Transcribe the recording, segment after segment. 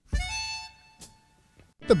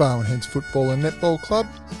The Barwon Heads Football and Netball Club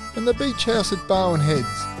and the Beach House at Barwon Heads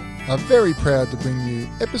are very proud to bring you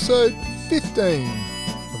episode 15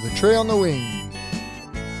 of The Tree on the Wing.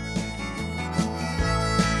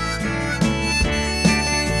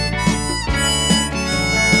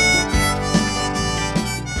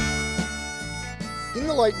 In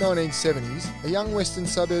the late 1970s, a young western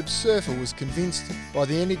suburbs surfer was convinced by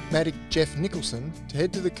the enigmatic Jeff Nicholson to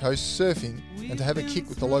head to the coast surfing and to have a kick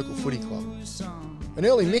with the local footy club. An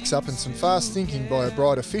early mix-up and some fast thinking by a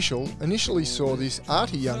bright official initially saw this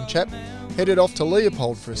arty young chap headed off to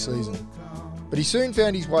Leopold for a season. But he soon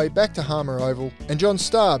found his way back to Harmer Oval, and John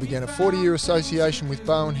Starr began a 40-year association with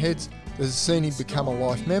Barwon Heads that has seen him become a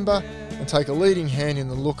life member and take a leading hand in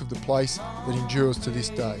the look of the place that endures to this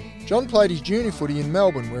day. John played his junior footy in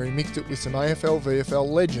Melbourne, where he mixed it with some AFL/VFL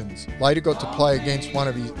legends. Later got to play against one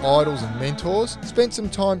of his idols and mentors, spent some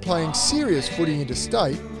time playing serious footy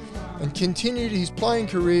interstate, and continued his playing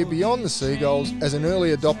career beyond the Seagulls as an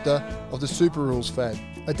early adopter of the Super Rules fad.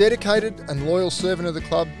 A dedicated and loyal servant of the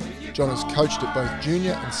club, John has coached at both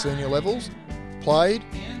junior and senior levels, played,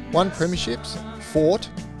 won premierships, fought,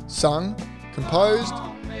 sung, composed,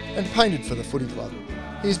 and painted for the footy club.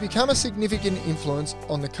 He has become a significant influence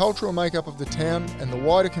on the cultural makeup of the town and the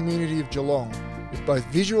wider community of Geelong, with both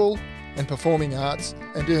visual and performing arts,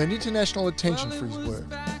 and earned international attention for his work.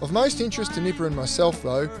 Of most interest to Nipper and myself,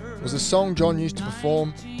 though, was a song John used to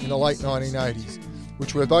perform in the late 1980s,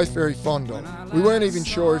 which we're both very fond of. We weren't even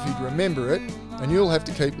sure if he'd remember it, and you'll have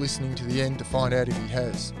to keep listening to the end to find out if he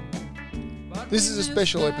has. This is a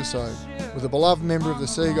special episode with a beloved member of the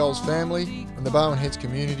Seagulls family and the Barwon Heads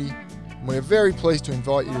community, and we're very pleased to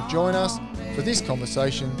invite you to join us for this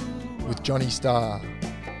conversation with Johnny Starr.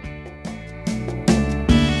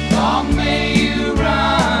 Long may you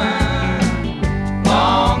run,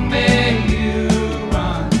 long may you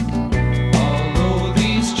run, although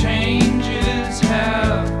these changes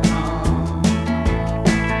have come.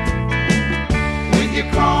 With your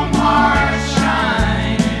chrome heart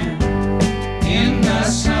shining in the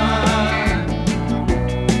sun,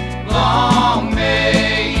 long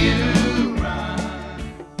may you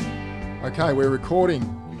run. Okay, we're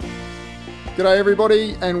recording. G'day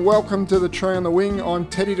everybody and welcome to The Tree on the Wing. I'm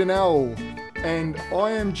Teddy Donnell and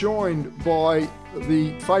I am joined by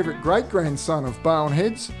the favourite great-grandson of Barwon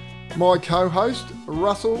Heads, my co-host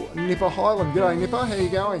Russell Nipper Highland. G'day Nipper, how you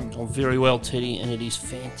going? I'm very well, Teddy, and it is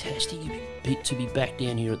fantastic to be back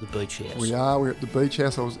down here at the beach house. We're at the beach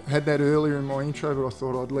house. Had that earlier in my intro, but I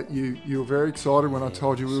thought I'd let you were very excited when I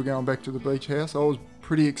told you we were going back to the beach house. I was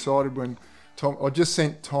pretty excited when I just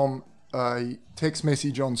sent Tom a text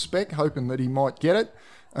message on spec, hoping that he might get it,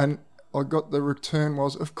 and I got the return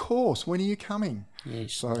was, of course, when are you coming?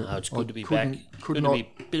 Yes, so it's good to be back. Good to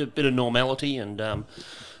be a bit of normality and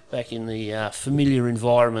back in the familiar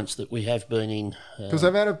environments that we have been in. Because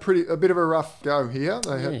they've had a bit of a rough go here.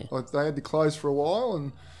 They had to close for a while,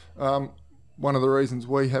 and one of the reasons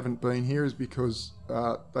we haven't been here is because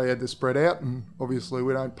they had to spread out, and obviously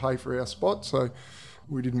we don't pay for our spot, so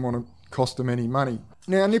we didn't want to cost them any money.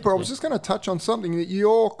 Now, Nipper, I was just going to touch on something that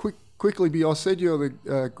you're quickly. I said you're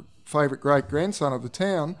the favourite great-grandson of the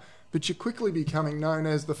town, but you're quickly becoming known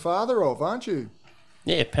as the father of, aren't you?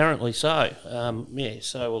 Yeah, apparently so.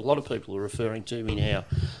 So a lot of people are referring to me now,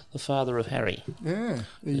 the father of Harry. Yeah,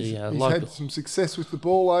 he's had some success with the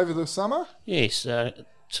ball over the summer. Yes,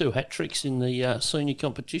 2 hat-tricks in the senior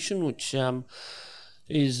competition, which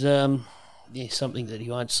is something that he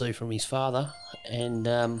won't see from his father,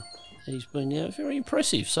 and he's been very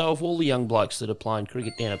impressive. So of all the young blokes that are playing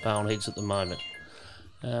cricket down at Barwon Heads at the moment,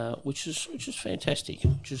 which is fantastic,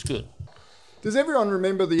 which is good. Does everyone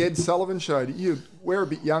remember the Ed Sullivan show? We're a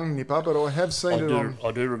bit young, Nipper, but I have seen it.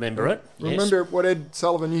 I do remember it. Remember what Ed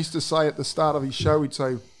Sullivan used to say at the start of his show? He'd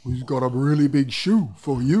say, "We've got a really big shoe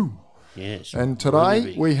for you." Yes. And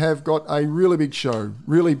today we have got a really big show,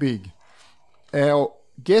 really big. Our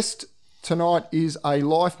guest tonight is a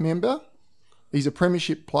life member. He's a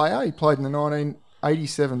premiership player. He played in the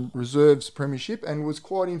 1987 Reserves Premiership and was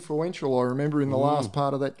quite influential, I remember, in the last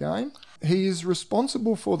part of that game. He is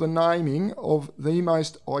responsible for the naming of the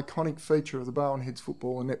most iconic feature of the Barwon Heads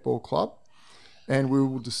Football and Netball Club, and we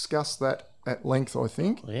will discuss that at length, I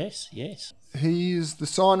think. Yes. He is the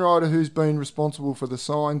signwriter who's been responsible for the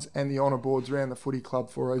signs and the honour boards around the footy club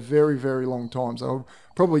for a very, very long time, so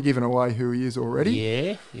I've probably given away who he is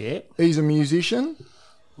already. Yeah. He's a musician.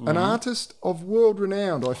 An artist of world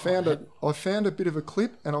renown. I found a bit of a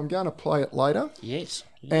clip, and I'm going to play it later. Yes.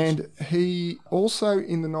 And he also,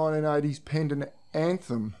 in the 1980s, penned an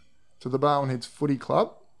anthem to the Barwon Heads Footy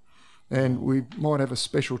Club, and we might have a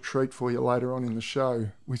special treat for you later on in the show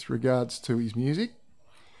with regards to his music.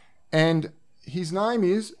 and his name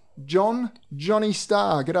is Johnny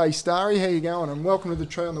Starr. G'day, Starry. How you going? And welcome to the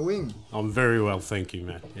Tree on the Wing. I'm very well, thank you,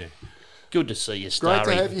 Matt. Yeah. Good to see you, Great Starry.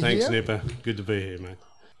 to have you Thanks, here. Nipper. Good to be here, mate.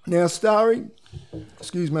 Now, Starry,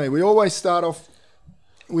 excuse me, we always start off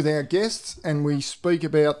with our guests and we speak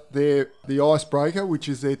about the icebreaker, which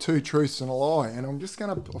is their 2 truths and a lie. And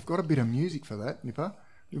I've got a bit of music for that, Nipper.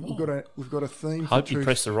 We've got a theme. Hope for you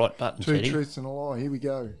press the right button, 2 Teddy. truths and a lie. Here we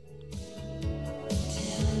go.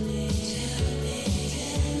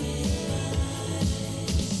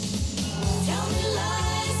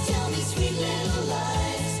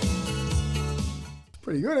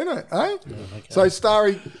 Pretty good, isn't it? Eh? Okay. So,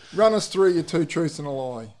 Starry, run us through your 2 truths and a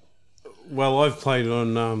lie. Well, I've played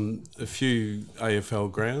on a few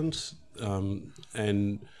AFL grounds,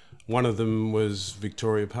 and one of them was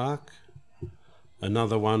Victoria Park.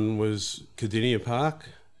 Another one was Cardinia Park.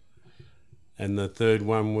 And the third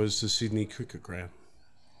one was the Sydney Cricket Ground.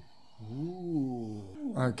 Ooh.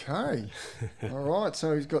 Okay. All right.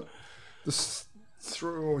 So he's got he's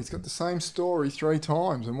got the same story 3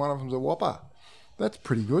 times, and one of them's a whopper. That's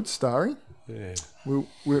pretty good, Starry. Yeah.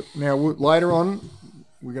 Later on,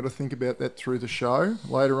 we've got to think about that through the show.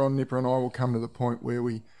 Later on, Nipper and I will come to the point where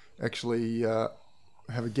we actually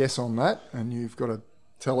have a guess on that, and you've got to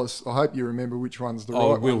tell us. I hope you remember which one's the right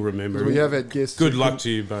one. I will remember. 'Cause we have had guests. Good luck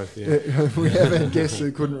to you both. Yeah. We have had guests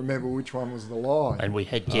who couldn't remember which one was the lie. And we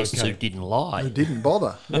had guests who didn't lie. Who didn't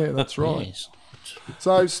bother. Yeah, that's right. Yes.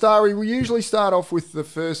 So, Starry, we usually start off with the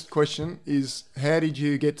first question is, how did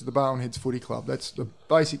you get to the Barwon Heads Footy Club? That's the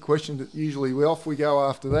basic question that usually we go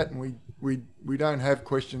after that, and we don't have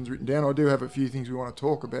questions written down. I do have a few things we want to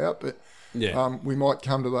talk about, but Yeah. we might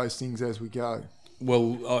come to those things as we go.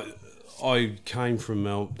 Well, I came from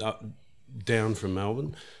down from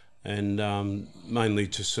Melbourne, and mainly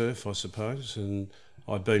to surf, I suppose. And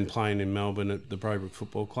I'd been playing in Melbourne at the Braybrook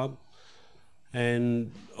Football Club,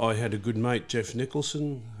 and I had a good mate, Jeff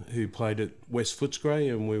Nicholson, who played at West Footscray,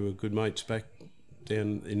 and we were good mates back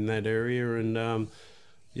down in that area. And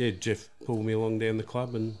Jeff pulled me along down the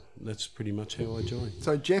club, and that's pretty much how I joined.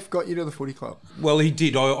 So Jeff got you to the footy club. Well, he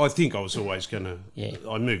did. I think I was always going to... Yeah.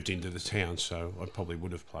 I moved into the town, so I probably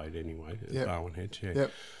would have played anyway at Yep. Barwon Heads, yeah.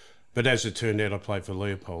 Yep. But as it turned out, I played for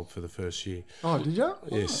Leopold for the first year. Oh, did you?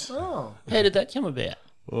 Yes. Oh. How did that come about?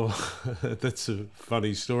 Well, that's a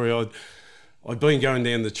funny story. I'd been going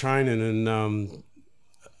down the training, and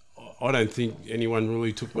I don't think anyone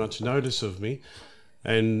really took much notice of me.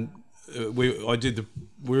 And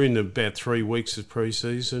we're in about 3 weeks of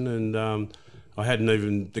pre-season, and I hadn't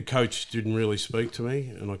even... The coach didn't really speak to me,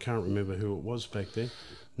 and I can't remember who it was back then.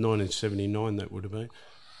 1979, that would have been.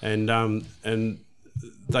 And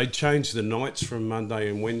they changed the nights from Monday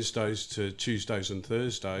and Wednesdays to Tuesdays and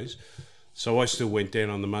Thursdays. So I still went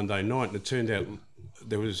down on the Monday night, and it turned out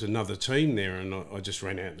there was another team there, and I just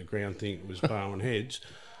ran out in the ground thinking it was Barwon Heads,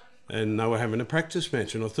 and they were having a practice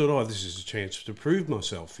match, and I thought, this is a chance to prove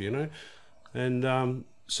myself, you know. And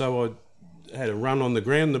so I had a run on the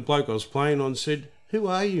ground. The bloke I was playing on said, "Who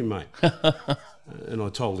are you, mate?" And I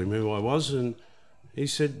told him who I was, and he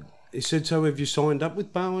said, "So have you signed up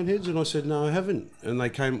with Barwon Heads?" And I said, "No, I haven't." And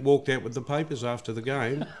they walked out with the papers after the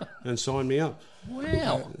game and signed me up.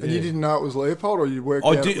 Wow. And you didn't know it was Leopold, or you worked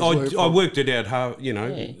I out did. it was I Leopold? worked it out,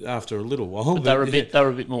 after a little while. But they were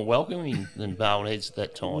a bit more welcoming than Barwon Heads at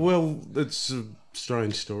that time. Well, it's a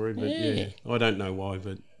strange story, but yeah, I don't know why.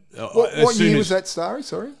 But What year was that, Starry?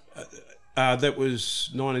 Sorry? That was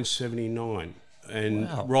 1979, and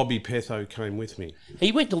Wow. Robbie Petho came with me.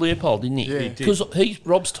 He went to Leopold, didn't he? Yeah. He did. Because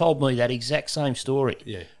Rob's told me that exact same story.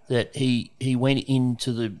 Yeah. That he went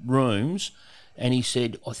into the rooms and he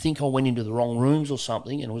said, "I think I went into the wrong rooms or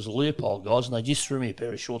something, and it was the Leopold guys, and they just threw me a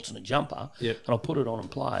pair of shorts and a jumper, Yep. and I put it on and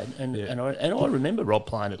played, and Yeah. and I remember Rob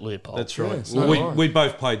playing at Leopold. That's right. Yeah, so Well, do I. we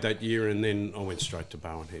both played that year, and then I went straight to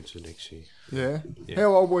Barwon Heads the next year. Yeah. Yeah.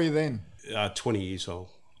 How old were you then? 20 years old.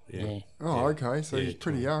 Yeah. Yeah. Oh, okay. So Yeah, you're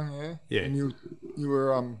pretty young, yeah. Yeah. And you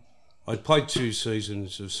were I'd played 2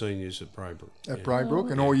 seasons of seniors at Braybrook. at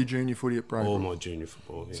Braybrook, and all your junior footy at Braybrook. All my junior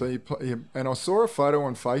football. Yeah. So and I saw a photo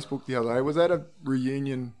on Facebook the other day. Was that a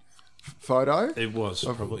reunion photo? It was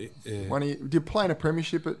probably. Yeah. Did you play in a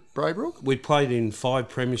premiership at Braybrook? We played in 5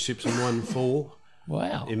 premierships and won 4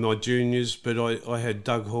 Wow. in my juniors, but I had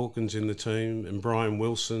Doug Hawkins in the team and Brian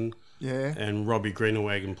Wilson Yeah. and Robbie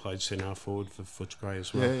Greenawagon played centre forward for Footscray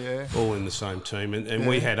as well. Yeah, yeah. All in the same team. And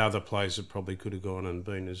we Yeah. had other players that probably could have gone and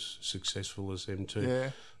been as successful as them too. Yeah.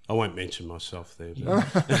 I won't mention myself there.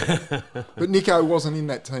 But But Nico wasn't in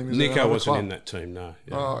that team. Nico wasn't in that team, no.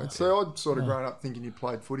 Yeah. Oh, so I'd sort of grown up thinking you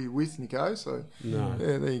played footy with Nico. So No.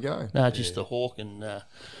 yeah, there you go. No, just the Hawk and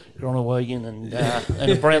Groenewegen and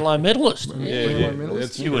a Brownlow medalist. Brownlow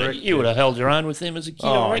medalist. That's You correct, would have held your own with them as a kid,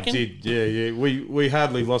 Oh, I I reckon. did, yeah. We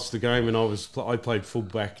hardly lost the game, and I played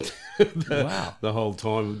fullback Wow. the whole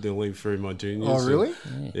time, nearly through my juniors. Oh, really?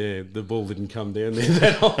 Yeah, the ball didn't come down there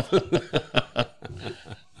that often.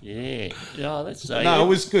 Yeah. Oh, that's No, it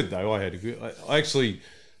was good though. I had a good. I actually,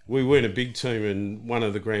 we weren't a big team, and one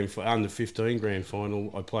of the under 15 grand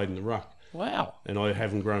final, I played in the ruck, Wow. and I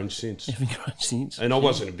haven't grown since. Haven't grown since. And I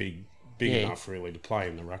wasn't a big Yeah. enough really to play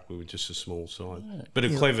in the ruck. We were just a small side, but a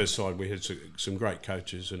clever side. We had some great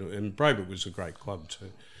coaches, and Braybrook was a great club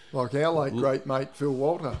too. Like our late great mate Phil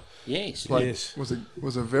Walter Yes. Yes. was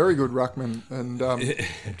a very good ruckman, and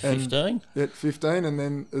 15. at 15, and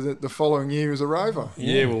then the following year he was a rover.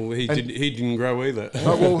 Yeah, well, he didn't grow either.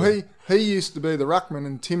 Well, he used to be the ruckman,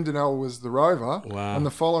 and Tim Donnell was the rover. Wow. And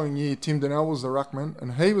the following year, Tim Donnell was the ruckman,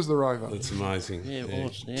 and he was the rover. That's amazing. Yeah, it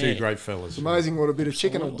was, yeah. Two great fellas. Amazing what a bit of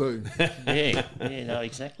chicken will do. Yeah. No,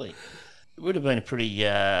 exactly. It would have been a pretty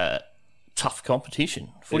tough competition,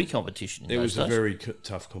 footy competition. In It those was a days. very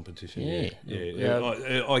tough competition. Yeah.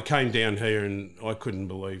 Yeah. I came down here and I couldn't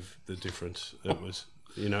believe the difference. It was,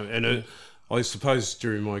 and I suppose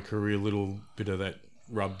during my career, a little bit of that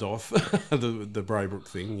rubbed off, the Braybrook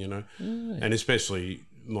thing, and especially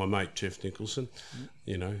my mate Jeff Nicholson,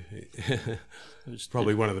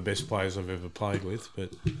 probably one of the best players I've ever played with,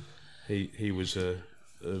 but he was a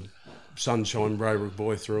sunshine Braybrook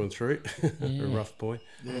boy through and through, a rough boy.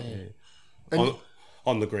 Yeah.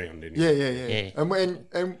 On the ground, anyway. Yeah.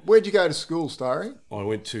 And where'd you go to school, Starry? I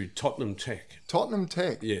went to Tottenham Tech. Tottenham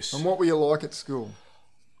Tech. Yes. And what were you like at school?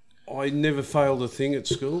 I never failed a thing at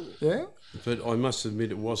school, Yeah. but I must admit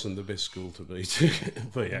it wasn't the best school to be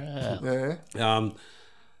at. Yeah.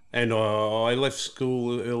 And I left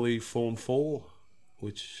school early Form 4,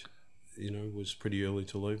 which, was pretty early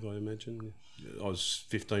to leave, I imagine. I was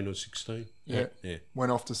 15 or 16. Yeah. Yeah.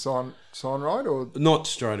 Went off to sign right, or Not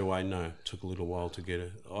straight away, no. Took a little while to get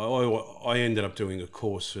it. I ended up doing a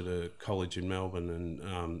course at a college in Melbourne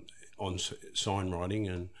and on sign writing,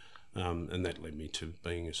 and that led me to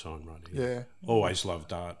being a sign writer. Yeah. Always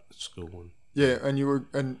loved art at school. yeah, and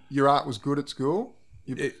your art was good at school.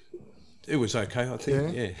 It was okay, I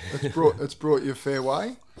think. Yeah. It's brought you a fair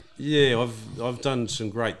way. Yeah, I've done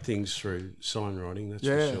some great things through sign writing. That's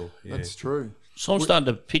for sure. Yeah. That's true. So I'm starting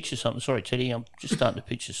to picture something. Sorry, Teddy. I'm just starting to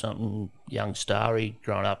picture something. Young Starry,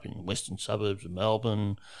 growing up in western suburbs of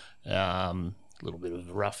Melbourne, a little bit of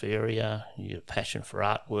a rough area. You had a passion for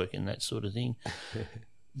artwork and that sort of thing.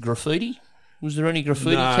 Graffiti? Was there any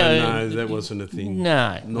graffiti? No, that wasn't a thing.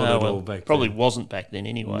 No, Not at all back probably then. wasn't back then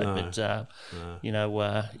anyway. No,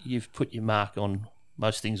 But you've put your mark on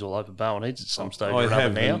most things all over Bowen Heads at some stage I or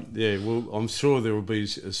have. another now. Yeah, well, I'm sure there will be a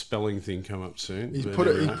spelling thing come up soon. He but put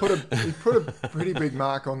anyway. he put a pretty big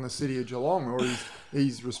mark on the city of Geelong, or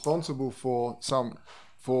he's responsible for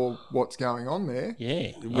what's going on there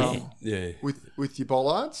Yeah. Yeah. with your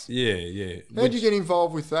bollards. Yeah. How'd you get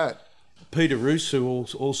involved with that? Peter Roos, who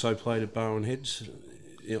also played at Bowen Heads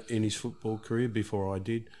in his football career before I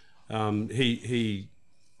did, he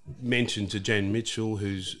mentioned to Jan Mitchell,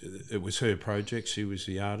 it was her project. She was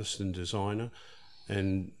the artist and designer,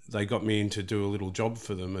 and they got me in to do a little job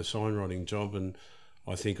for them, a sign writing job, and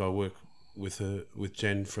I think I worked with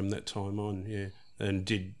Jan from that time on, and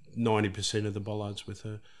did 90% of the bollards with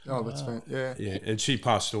her. Oh, that's fantastic. Yeah. Yeah, and she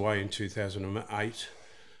passed away in 2008,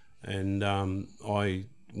 and I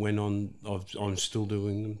went on. I'm still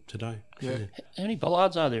doing them today. Yeah. How many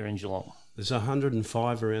bollards are there in Geelong? There's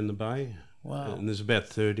 105 around the bay. Wow. And there's about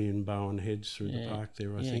 30 in Bowen Heads through the park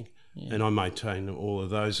there, I think. Yeah. And I maintain all of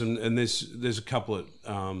those. And there's a couple at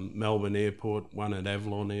Melbourne Airport, one at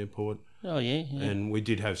Avalon Airport. Oh, yeah. And we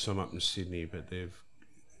did have some up in Sydney, but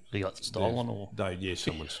They got stolen or?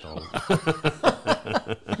 someone stole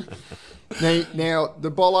Now the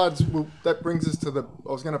bollards. That brings us to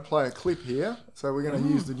I was going to play a clip here, so we're going to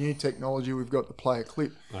use the new technology we've got to play a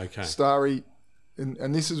clip. Okay. Starry,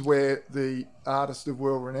 and this is where the artist of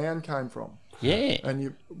world renown came from. Yeah.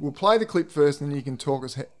 And we'll play the clip first, and then you can talk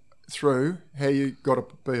us through how you got to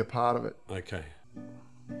be a part of it. Okay.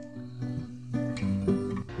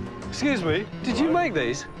 Excuse me, did you make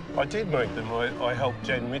these? I did make them. I helped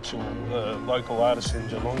Jan Mitchell, the local artist in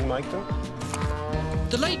Geelong, make them.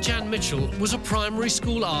 The late Jan Mitchell was a primary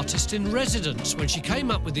school artist in residence when she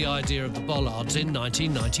came up with the idea of the bollards in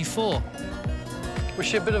 1994. Was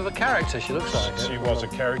she a bit of a character? She looks like it. She was a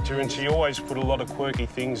character, and she always put a lot of quirky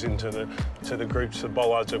things into the groups of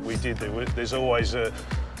bollards that we did. There's always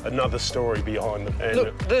another story behind them. And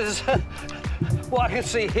Look, there's what I can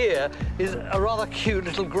see here is a rather cute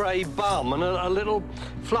little grey bum and a little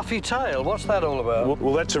fluffy tail. What's that all about?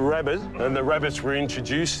 well, that's a rabbit, and the rabbits were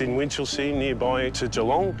introduced in Winchelsea, nearby to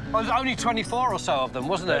Geelong. Well, there's only 24 or so of them,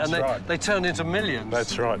 wasn't it? That's and right. they turned into millions.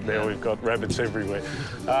 That's right. Now we've got rabbits everywhere,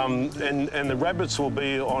 and the rabbits will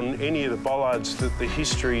be on any of the bollards that the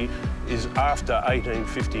history is after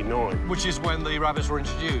 1859. Which is when the rabbits were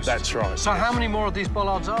introduced. That's right. So how many more of these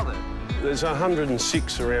bollards are there? There's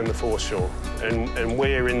 106 around the foreshore, and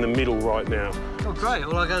we're in the middle right now. Oh, great.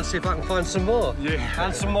 Well, I'll go and see if I can find some more. Yeah.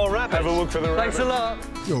 And some more rabbits. Have a look for the Thanks a rabbits.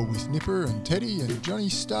 lot. You're with Nipper and Teddy and Johnny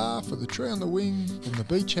Starr for the Tree on the Wing from the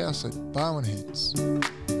beach house at Barwon Heads.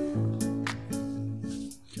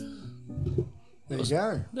 There you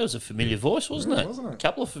go. That was a familiar voice, wasn't it? Wasn't it? A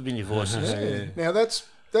couple of familiar voices. Yeah. Now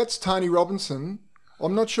that's Tony Robinson.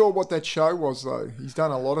 I'm not sure what that show was though. He's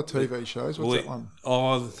done a lot of TV shows. What's that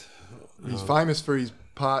one? He's famous for his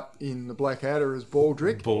part in the Blackadder as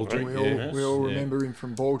Baldrick. Baldrick, We all yeah. remember him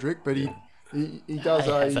from Baldrick, but he does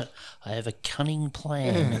I have a cunning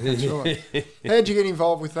plan. That's right. How'd you get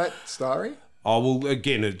involved with that, Starry? Oh, well,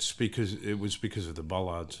 again, it was because of the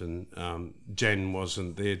bollards, and Jan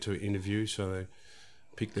wasn't there to interview, so they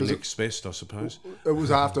picked the next best, I suppose. It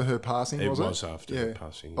was after her passing, It was it? was after her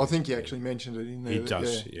passing, I think you yeah. actually mentioned it in there. He that-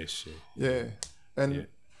 does, Yeah. yes. Yeah. And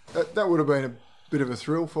that would have been a bit of a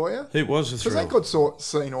thrill for you. It was a Because thrill. that got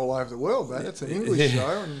seen all over the world, that. It's an English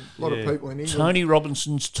show and a lot of people in England. Tony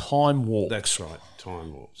Robinson's Time Walks. That's right,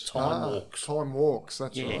 Time Walks. Time Walks. Time Walks,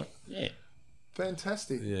 that's Yeah, right. yeah.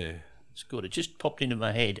 Fantastic. Yeah. It's good. It just popped into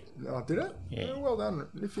my head. Oh, did it? Yeah. Well done.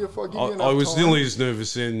 If I give you enough I was time, nearly as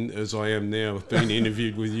nervous then as I am now being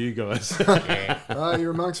interviewed with you guys.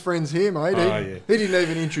 You're amongst friends here, mate. Oh, yeah. He didn't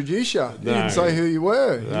even introduce you. He No. didn't say who you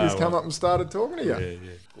were. He No, just come well. up and started talking to you.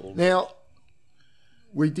 yeah. Now,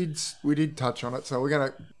 we did touch on it, so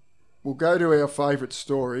we'll go to our favourite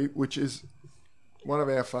story, which is one of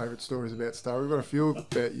our favourite stories about Star. We've got a few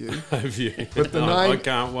about you, Have you? But the I name-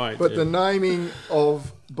 can't wait. but the naming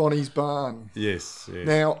of Bonnie's Barn. Yes.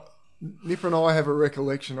 Now, Nipper and I have a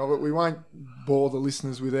recollection of it. We won't bore the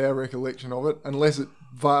listeners with our recollection of it unless it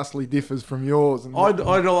vastly differs from yours. And I'd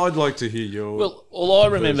like to hear your... Well, all I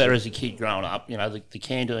remember as a kid growing up, the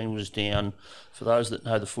canteen was down, for those that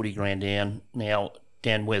know the footy ground down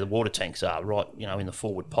where the water tanks are, right, in the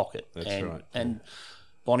forward pocket. That's right. And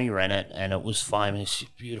Bonnie ran it, and it was famous,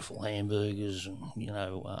 beautiful hamburgers, and,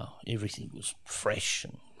 everything was fresh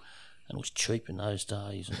and it was cheap in those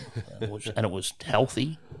days, and it was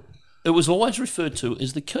healthy. It was always referred to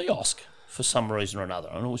as the kiosk for some reason or another.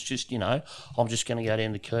 And it was just, I'm just going to go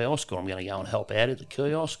down the kiosk, or I'm going to go and help out at the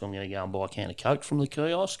kiosk, I'm going to go and buy a can of Coke from the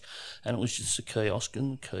kiosk. And it was just a kiosk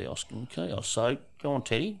and the kiosk and the kiosk. So, go on,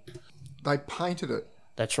 Teddy. they painted it.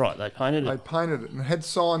 That's right, they painted They it. painted it and it had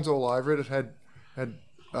signs all over it. It had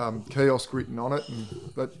kiosk written on it,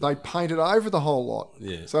 but they painted over the whole lot.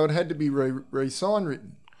 Yeah. So it had to be re-sign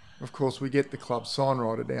written. Of course, we get the club sign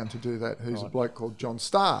writer down to do that, who's a bloke called John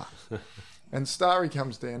Starr. And Starry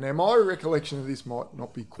comes down. Now, my recollection of this might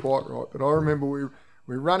not be quite right, but I remember we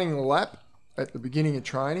were running a lap at the beginning of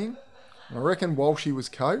training. And I reckon Walshy was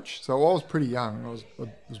coach, so I was pretty young. It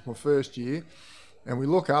was my first year. And we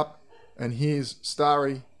look up, and here's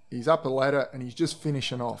Starry. He's up a ladder, and he's just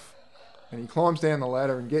finishing off. And he climbs down the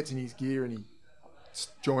ladder and gets in his gear, and he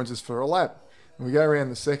joins us for a lap. And we go around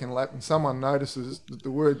the second lap, and someone notices that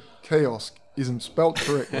the word kiosk isn't spelt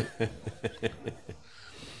correctly.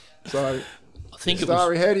 So, I think it was,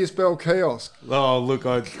 Starry, how do you spell kiosk? Oh, look,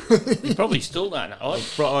 you probably still don't know.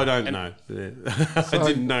 I don't know. I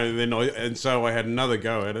didn't know then, and so I had another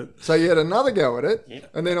go at it. So you had another go at it,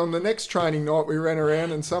 Yep. and then on the next training night we ran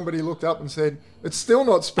around and somebody looked up and said, "It's still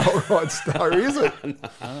not spelled right, Starry, is it?"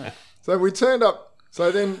 So we turned up. So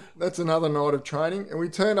then that's another night of training, and we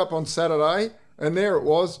turned up on Saturday, and there it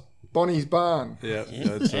was, Bonnie's Barn. Yeah,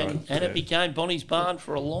 that's right. And it became Bonnie's Barn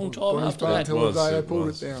for a long time Bonnie's after Barn that. till the day they It pulled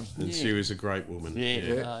was. it down. And she was a great woman.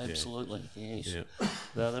 Yeah, no, absolutely. Yes. Yeah.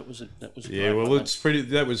 No, that was a Yeah, great well, one. it's pretty.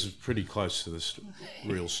 That was pretty close to the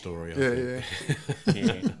real story. I think. Yeah.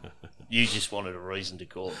 Yeah. You just wanted a reason to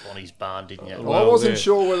call it Bonnie's Barn, didn't you? I Well, wasn't yeah.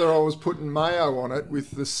 sure whether I was putting mayo on it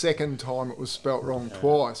with the second time it was spelt wrong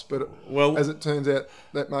twice, but Well, as it turns out,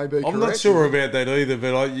 that may be correct. I'm not sure about that either,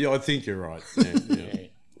 but I think you're right.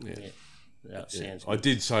 Yeah. That sounds I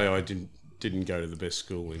did say I didn't go to the best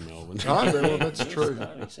school in Melbourne. No, well, that's true.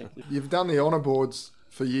 No, exactly. You've done the honour boards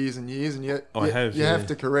for years and years, and you I have, you yeah. have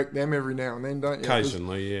to correct them every now and then, don't you? 'Cause,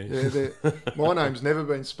 Occasionally, yeah. yeah, my name's never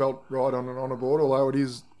been spelt right on an honour board, although it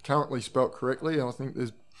is currently spelt correctly. And I think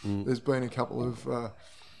there's been a couple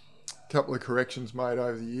of corrections made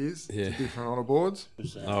over the years to different honour boards.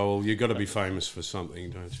 Oh, well, you've got to be famous for something,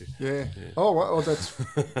 don't you? Yeah. Oh, well, that's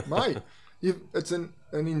mate. It's an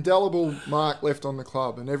indelible mark left on the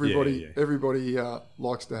club, and everybody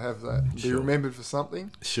likes to have that. Be remembered for something.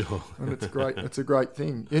 Sure. And it's great. It's a great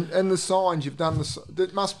thing. And the signs you've done, there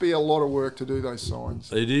must be a lot of work to do those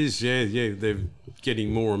signs. It is, yeah. They're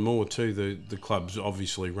getting more and more too. The club's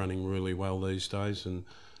obviously running really well these days, and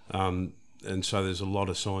so there's a lot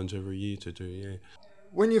of signs every year to do. Yeah.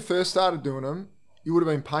 When you first started doing them, you would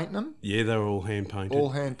have been painting them. Yeah, they were all hand painted. All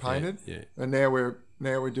hand painted. Yeah. And now we're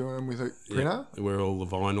doing them with a printer. Yeah, we're all the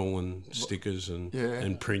vinyl and stickers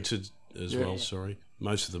and printed as Yeah. well. Sorry,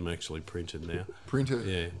 most of them actually printed now.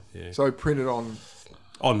 Printed. Yeah. So printed on.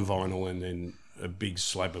 On vinyl and then a big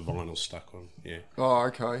slab of vinyl stuck on. Yeah. Oh,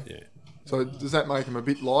 okay. Yeah. So does that make them a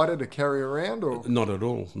bit lighter to carry around, or? Not at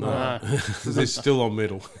all. No, they're still on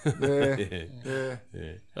metal. Yeah.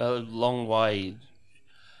 A long way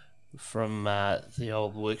from the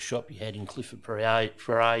old workshop you had in Clifford Parade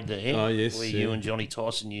there. Oh, yes, Where yeah. you and Johnny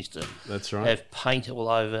Tyson used to That's right. have paint all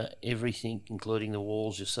over everything, including the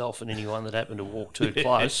walls yourself and anyone that happened to walk too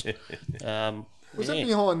close. Was that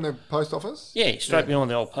behind the post office? Yeah, straight behind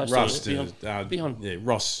the old post Rust, office. behind. Yeah,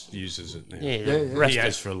 Ross uses it now. Yeah, Yeah. He Rasta,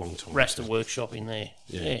 has for a long time. Rasta workshop in there.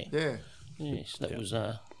 Yeah. Yeah. Yes, that was.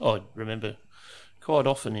 I remember quite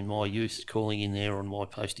often in my youth calling in there on my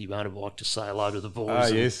postie motorbike to say hello to the boys. Ah,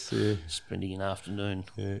 and yes, yeah. Spending an afternoon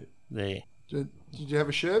there. Did you have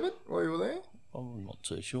a sherbet while you were there? I'm not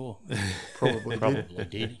too sure. Probably did. Probably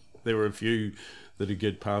did. There were a few that would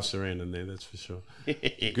get passed around in there, that's for sure.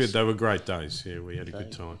 Yes. Good, they were great days. Yeah, we had a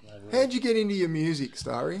good time. How'd you get into your music,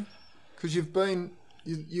 Starry? Because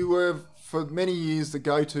you were for many years the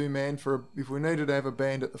go-to man for if we needed to have a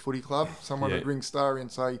band at the footy club, someone Yeah. would ring Starry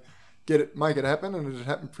and say, make it happen, and it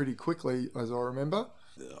happened pretty quickly, as I remember.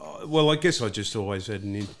 Well, I guess I just always had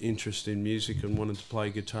an interest in music and wanted to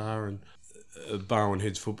play guitar, and Barwon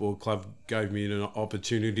Heads Football Club gave me an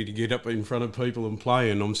opportunity to get up in front of people and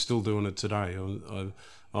play, and I'm still doing it today.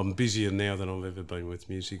 I'm busier now than I've ever been with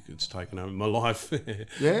music. It's taken over my life.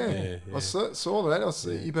 Yeah. I saw that. I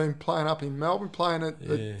see you've been playing up in Melbourne, playing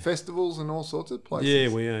at festivals and all sorts of places. Yeah,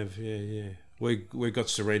 we have. Yeah. We got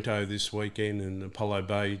Sorrento this weekend and Apollo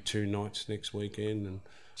Bay 2 nights next weekend, and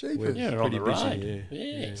Jeepers. we're Yeah, on pretty the busy. road.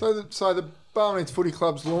 Yeah. Yeah. So the Barwon Heads Footy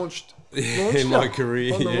Club's launched In my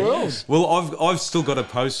career, on the yeah. world. Well, I've still got a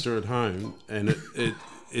poster at home, and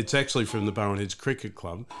it's actually from the Barwon Heads Cricket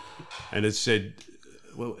Club, and it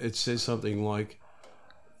says something like,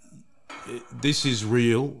 "This is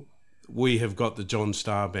real. We have got the John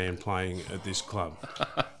Starr Band playing at this club."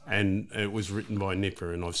 And it was written by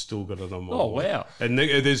Nipper, and I've still got it on my wall. wow. And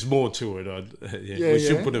there's more to it. We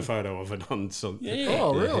should put a photo of it on something. Yeah.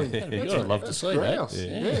 Oh, really? That'd be good. I'd love to see that. Grouse.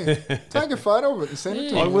 Yeah. Take a photo of it and send it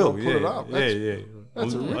to me. I will. We'll Yeah, put it up.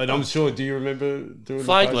 That's and I'm sure. Do you remember doing?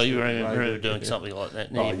 Vaguely, you the poster? remember doing something like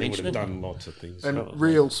that. Now Oh, you you would mention have it. done lots of things. And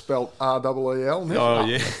real spelt REEL. Oh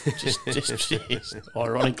yeah. Just yes,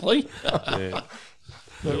 ironically. That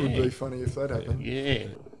would be funny if that happened. Yeah.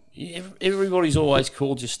 Everybody's always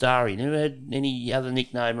called you Starry. Never had any other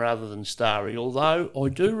nickname rather than Starry. Although I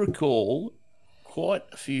do recall quite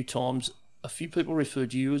a few times a few people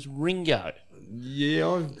referred to you as Ringo. Yeah,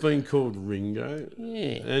 I've been called Ringo.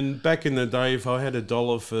 Yeah. And back in the day, if I had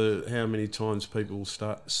 $1 for how many times people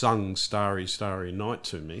sung Starry, Starry Night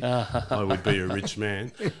to me, I would be a rich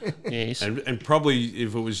man. Yes. And probably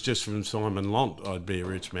if it was just from Simon Lont, I'd be a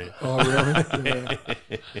rich man. Oh, really?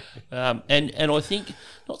 Yeah. And I think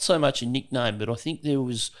not so much a nickname, but I think there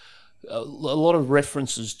was a lot of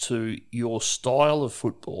references to your style of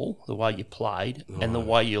football, the way you played, and the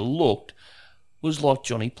way you looked, was like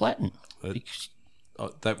Johnny Platten.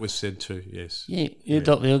 That was said too, yes. Yeah,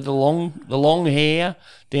 the long hair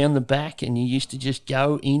down the back, and you used to just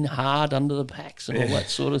go in hard under the backs and all that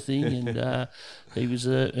sort of thing. And he was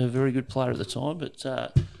a very good player at the time. But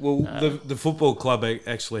the football club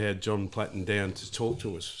actually had John Platten down to talk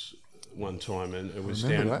to us one time, and it was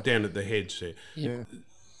down at the Heads there. Yeah.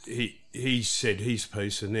 He said his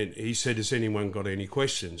piece, and then he said, "Has anyone got any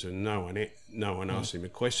questions?" And no one asked him a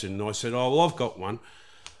question. And I said, "Oh, well, I've got one."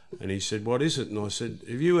 And he said, "What is it?" And I said,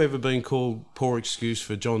 "Have you ever been called poor excuse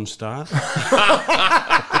for John Starr?"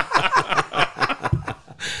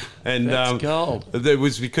 And that's gold. it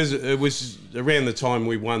was because it was around the time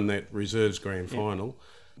we won that reserves grand final.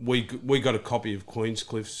 we got a copy of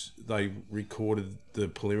Queenscliff's. They recorded the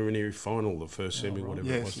preliminary final, the first semi,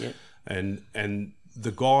 whatever it was. Yep. And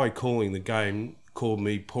the guy calling the game called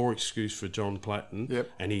me poor excuse for John Platten. Yep.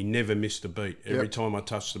 And he never missed a beat. Every Yep. time I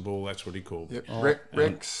touched the ball, that's what he called. Yep. Oh,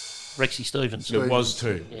 Rex. Rexy Stevens. It was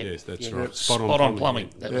too. Yep. Yes, that's Yep. right. Spot on plumbing.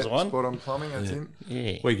 That was the one. Spot on plumbing. That's him.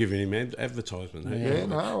 Yeah. We're giving him advertisement. Hey? Yeah,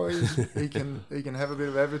 no, he can have a bit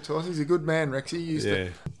of advertising. He's a good man, Rex. He used Yeah.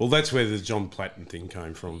 to. Well, that's where the John Platten thing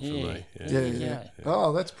came from for Yeah. me. Yeah.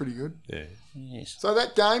 Oh, that's pretty good. Yeah. Yes. So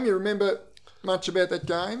that game, you remember much about that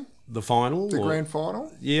game, The final? the or- grand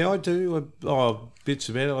final? Yeah, I do. Bits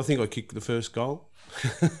about it. I think I kicked the first goal.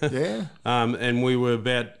 Yeah. And we were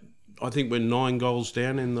I think we're 9 goals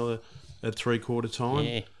down at 3/4 time.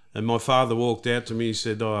 Yeah. And my father walked out to me. He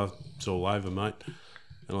said, "Oh, it's all over, mate."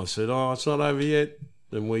 And I said, "Oh, it's not over yet."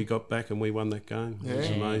 And we got back and we won that game. It was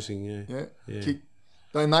Yeah. amazing. Yeah. Yeah.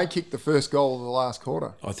 Yeah. They kicked the first goal of the last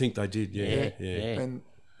quarter, I think they did. Yeah. Yeah.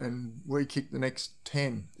 and we kicked the next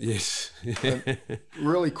 10 Yes.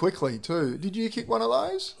 really quickly too. Did you kick one of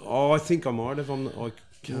those? I think I might have. I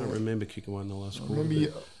can't remember kicking one in the last quarter.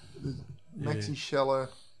 Remember Maxi Scheller?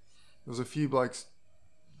 There was a few blokes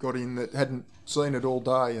got in that hadn't seen it all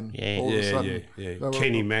day, and Yeah. all of a sudden, yeah. they were-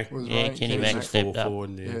 Kenny Mack. was Yeah, running. Kenny Mack stepped up.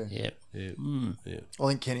 Forward, Yeah. Yep. Yeah. I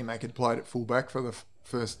think Kenny Mack had played at full back for the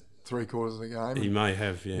first 3/4 of the game. He may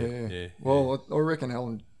have. Yeah. yeah. Yeah. Well, I reckon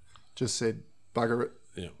Alan just said, "Bugger it.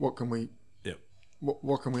 Yeah. What can we? Yep.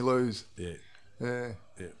 What can we lose?" Yeah. Yeah.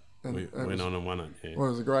 Yeah. And We it went was- on and won it. Yeah. Well,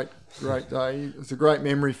 it was a great day. It's a great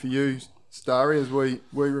memory for you, Starry, as we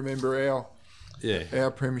remember Yeah. our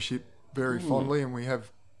premiership very fondly, and we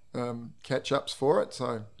have catch-ups for it.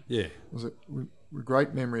 So Yeah. it was a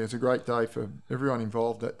great memory. It was a great day for everyone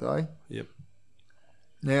involved that day. Yep.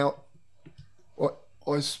 Now,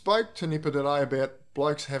 I spoke to Nipper today about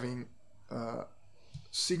blokes having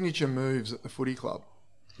signature moves at the footy club,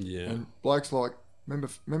 Yeah. and blokes like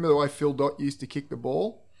remember the way Phil Dott used to kick the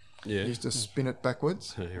ball. Yeah. He used to spin it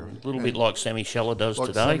backwards, Yeah, right. A little bit like Sammy Scheller does like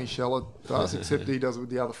today. Sammy Scheller does, except he does it with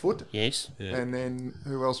the other foot. Yes. Yeah. And then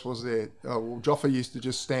who else was there? Oh, well, Joffa used to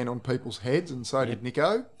just stand on people's heads, and so did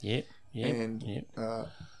Nico. Yep. Yep. And Yep.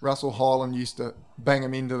 Russell Highland used to bang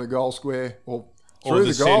them into the goal square or Or through the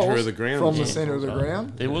the centre goals of the ground. from Yeah. the centre of the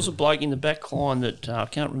ground. There was a bloke in the back line that I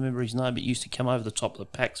can't remember his name, but used to come over the top of the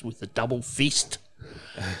packs with the double fist.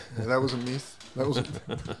 Yeah, that was a myth. That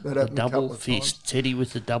happened a couple Double of fist. Teddy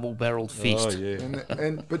with the double-barreled fist. Oh, yeah.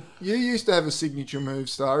 times. But you used to have a signature move,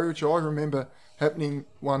 Starry, which I remember happening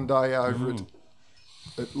one day over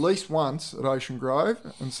at least once at Ocean Grove.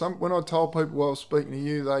 And when I told people while I was speaking to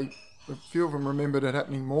you, a few of them remembered it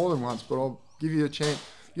happening more than once. But I'll give you a chance.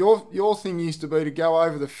 Your thing used to be to go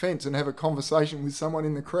over the fence and have a conversation with someone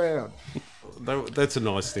in the crowd. That's a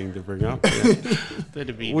nice thing to bring up. Yeah.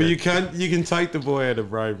 That'd be Well, good. you can take the boy out of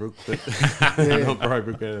Braybrook, but not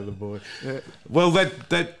Braybrook out of the boy. Yeah. Well,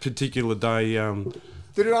 that particular day,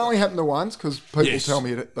 Did it only happen to once? Because people Yes. tell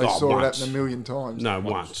me that they Oh, saw once. it happen a million times. no,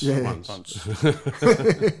 once. Yeah. Once.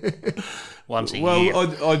 Once a year.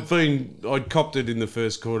 Well, I'd copped it in the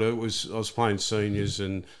first quarter. I was playing seniors,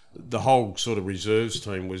 and the whole sort of reserves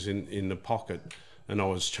team was in the pocket, and I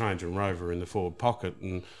was changing Rover in the forward pocket,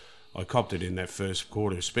 and I copped it in that first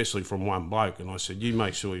quarter, especially from one bloke, and I said, "You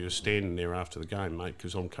make sure you're standing there after the game, mate,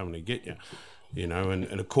 because I'm coming to get you," you know. And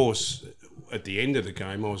of course, at the end of the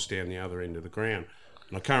game, I was down the other end of the ground,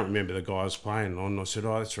 and I can't remember the guy I was playing on. I said,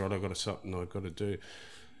 "Oh, that's right, I've got something I've got to do."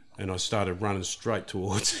 And I started running straight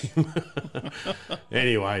towards him.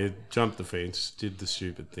 Anyway, I jumped the fence, did the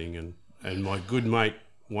stupid thing, and my good mate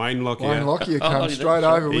Wayne Lockyer, Wayne Lockyer came Oh, straight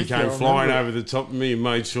over he with you. came I flying remember. over the top of me and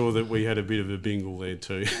made sure that we had a bit of a bingle there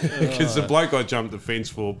too. Because the bloke I jumped the fence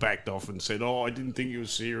for backed off and said, "Oh, I didn't think you were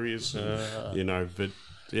serious," you know. But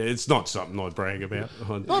yeah, it's not something I brag about.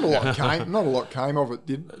 Not a lot came of it.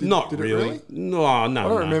 Did Not it really. No. I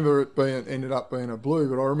don't remember it ended up being a blue,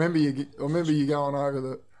 but I remember you going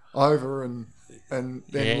over and then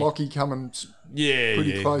Yeah. Lockie coming Yeah,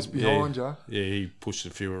 pretty close behind yeah. you. Yeah, he pushed a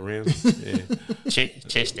few around. Yeah.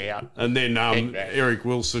 Chest out. And then Heck back. Eric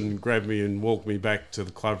Wilson grabbed me and walked me back to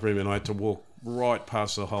the club room, and I had to walk right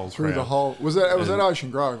past the whole Through crowd. the whole was that at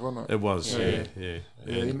Ocean Grove, wasn't it? It was, yeah.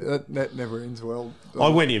 That never ends well. I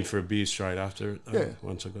went in for a beer straight after it, Yeah.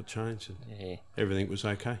 once I got changed, and Yeah. everything was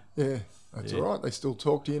okay. Yeah, that's all right. They still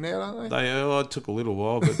talk to you now, don't they? It took a little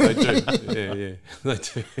while, but they do. Yeah, they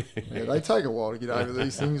do. Yeah, they take a while to get over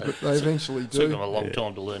these things, but they eventually Took him do. a long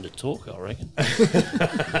time to learn to talk, I reckon.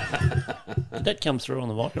 Did that come through on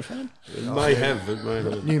the microphone? It may have, it may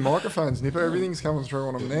have. New microphones, Nipper. Everything's coming through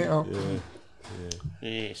on them now.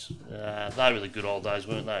 Yes, they were the good old days,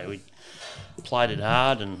 weren't they? We played it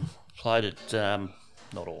hard and played it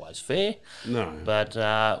not always fair. No. But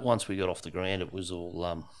once we got off the ground, it was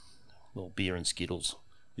all beer and Skittles.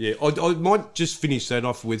 Yeah, I might just finish that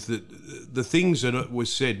off with the things that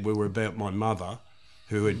was said were about my mother,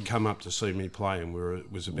 who had come up to see me play and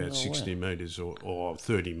was about 60 metres or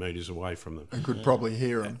 30 metres away from them. I could probably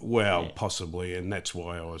hear him. Well, possibly, and that's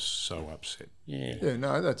why I was so upset. Yeah. Yeah,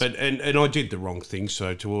 no, that's... But and I did the wrong thing,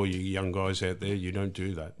 so to all you young guys out there, you don't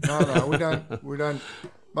do that. No, we don't.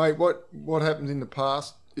 Mate, what happens in the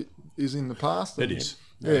past is in the past. It is.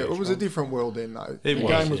 Yeah, it was a different world then, though. The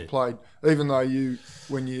game was played, even though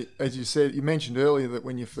as you said, you mentioned earlier that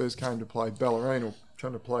when you first came to play Ballerina,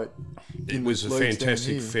 trying to play it was a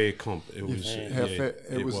fantastic fair comp. It was.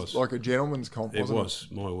 It was like a gentleman's comp, wasn't it? It was,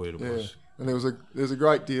 my word, it was. And there's a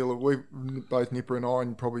great deal of, both Nipper and I,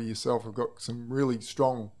 and probably yourself, have got some really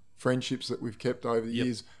strong friendships that we've kept over the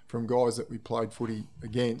years from guys that we played footy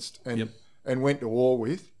against and went to war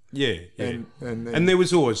with. Yeah. And there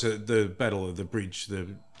was always the Battle of the Bridge,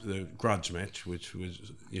 the grudge match, which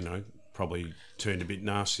was, probably turned a bit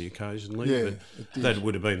nasty occasionally. But that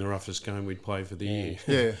would have been the roughest game we'd play for the year.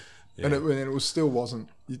 Yeah. And it was still wasn't.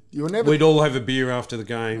 You were never. We'd all have a beer after the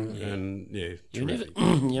game, and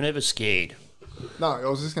You're never scared. No, I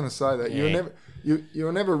was just going to say that you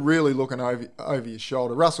were never really looking over your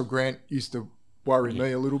shoulder. Russell Grant used to worry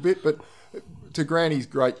me a little bit, but to Granny's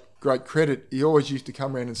great credit, he always used to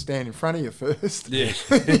come around and stand in front of you first. Yeah.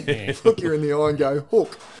 Look you in the eye and go,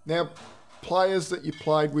 hook. Now, players that you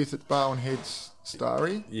played with at Barwon Heads,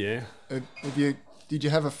 Starry. Yeah. Did you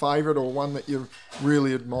have a favourite or one that you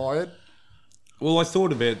really admired? Well, I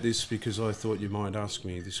thought about this because I thought you might ask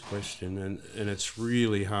me this question, and it's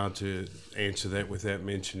really hard to answer that without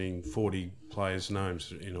mentioning 40 players'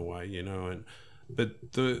 names in a way,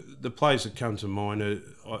 But the players that come to mind,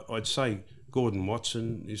 I'd say Gordon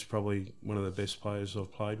Watson is probably one of the best players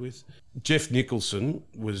I've played with. Jeff Nicholson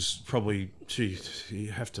was probably,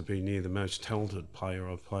 you have to be near the most talented player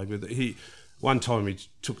I've played with. One time he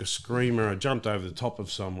took a screamer, I jumped over the top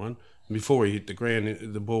of someone, and before he hit the ground,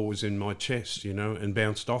 the ball was in my chest, and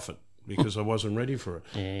bounced off it because I wasn't ready for it.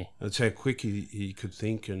 Yeah. That's how quick he could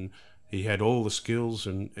think, and he had all the skills,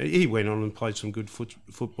 and he went on and played some good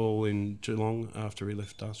football in Geelong after he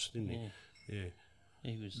left us, didn't he? Yeah.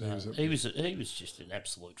 He was just an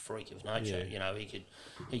absolute freak of nature. Yeah.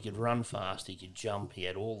 He could run fast, he could jump, he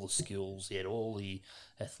had all the skills, he had all the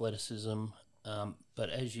athleticism. But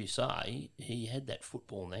as you say, he had that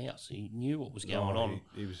football now, so he knew what was going on.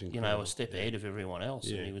 He was incredible. A step ahead of everyone else,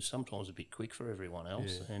 and he was sometimes a bit quick for everyone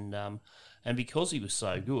else. Yeah. And because he was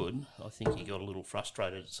so good, I think he got a little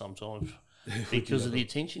frustrated sometimes because of the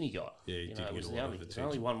attention he got. Yeah, he did get a lot of attention. There's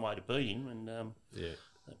only one way to beat him, and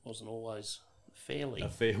that wasn't always fairly. A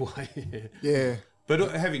fair way. Yeah. But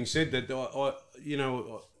having said that,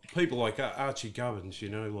 people like Archie Gubbins,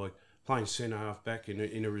 like playing centre half back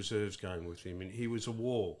in a reserves game with him, and he was a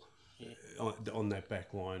wall on that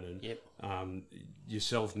back line. And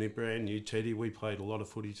yourself, Nipper, and you, Teddy, we played a lot of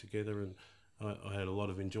footy together, and I had a lot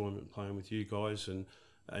of enjoyment playing with you guys. And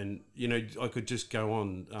I could just go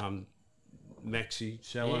on. Maxie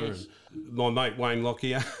Seller and my mate Wayne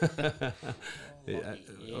Lockyer.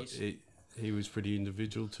 He was pretty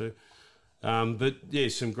individual too. But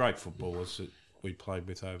some great footballers that we played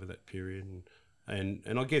with over that period,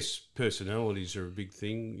 and I guess personalities are a big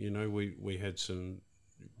thing. We had some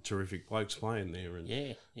terrific blokes playing there, and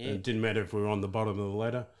it didn't matter if we were on the bottom of the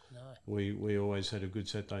ladder. No. We always had a good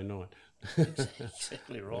Saturday night.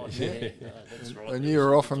 Exactly right. Yeah. No, that's right. And you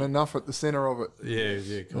were often enough at the centre of it.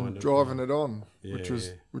 Yeah, kind of driving it on, which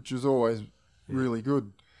was always really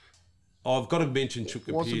good. I've got to mention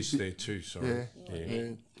Chuka Pierce there too. Sorry.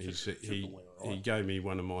 He gave me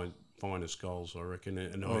one of my finest goals, I reckon,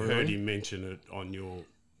 and I heard him mention it on your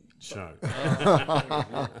show.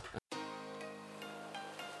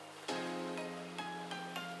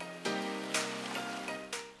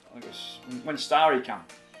 When Starry come,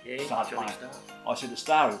 started playing, I said to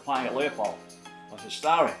Starry, we're playing at Leopold. I said,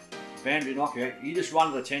 Starry, boundary knocker, you just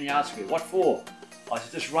run to the 10-yard square. What for? I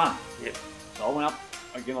said, just run. Yep. So I went up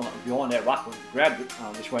again behind that ruck, grabbed it,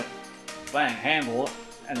 just went bang, handball it,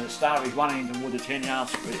 and the Starry's running toward the 10-yard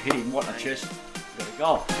square, hit him right in the chest, got a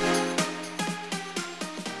goal.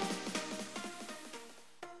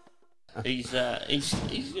 He's got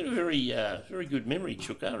a very good memory,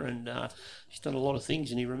 Chuka, and he's done a lot of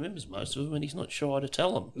things, and he remembers most of them, and he's not shy to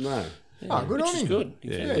tell them. No. Good on him. Good.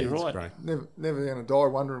 Exactly right. Great. Never going to die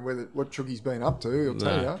wondering what Chucky's been up to. I'll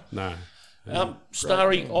tell you. No.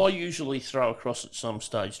 Starry, I usually throw across at some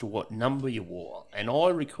stage to what number you wore, and I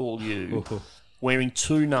recall you wearing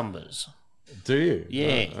 2 numbers. Do you?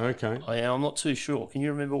 Yeah. Oh, okay. I'm not too sure. Can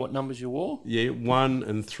you remember what numbers you wore? Yeah, 1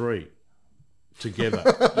 and 3 together.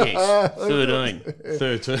 Yes, 13.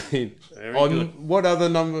 13. Very good. What other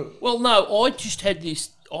number? Well, no, I just had this.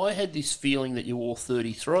 I had this feeling that you wore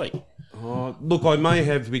 33. Oh, look, I may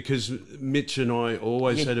have, because Mitch and I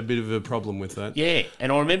always had a bit of a problem with that. Yeah,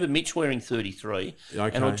 and I remember Mitch wearing 33.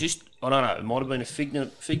 Okay. And I don't know, it might have been a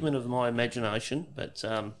figment of my imagination, but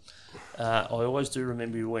I always do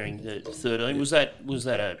remember you wearing the 13. Was that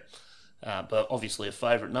a, but obviously a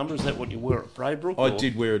favourite number? Is that what you wore at Braybrook? I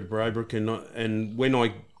did wear it at Braybrook, and when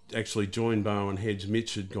I actually joined Bowen Heads,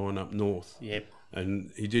 Mitch had gone up north. Yep.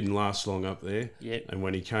 And he didn't last long up there. Yep. And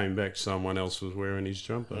when he came back, someone else was wearing his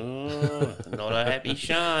jumper. Oh, not a happy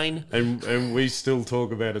Shane. And we still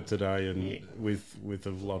talk about it today, and with a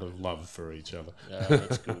lot of love for each other. Oh,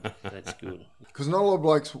 that's good. That's good. Because not a lot of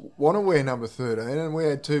blokes want to wear number 13, and we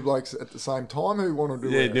had 2 blokes at the same time who wanted to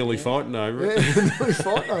wear it. Nearly fighting over it. Yeah, nearly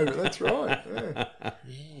fighting over it, that's right.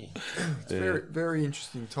 Yeah. It's very, very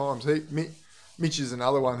interesting times. Mitch is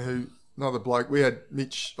another bloke. We had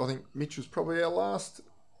Mitch, I think Mitch was probably our last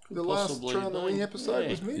Possibly Tree on the been. Wing episode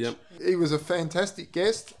was Mitch. Yep. He was a fantastic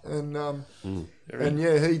guest, and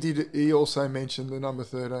yeah, he did. He also mentioned the number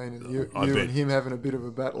 13, and you bet. and him having a bit of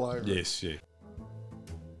a battle over it. Yes, yeah.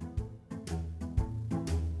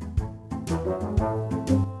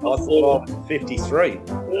 I thought I was 53.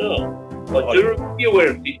 Oh, I do remember you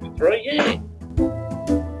wearing 53, yeah.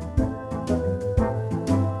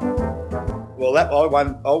 Well,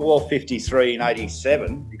 I wore 53 in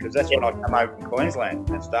 87 because that's when I come over from Queensland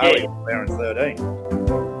and started wearing 13.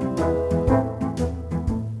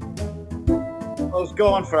 I was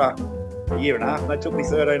gone for a year and a half and they took me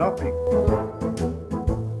 13 off me.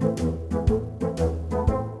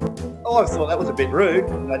 Oh, I thought that was a bit rude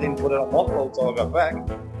and they didn't put it on mothball until I got back.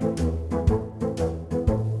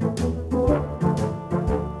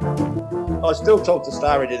 I still talk to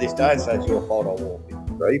Starry to this day and say it's your fault I wore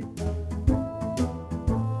 53.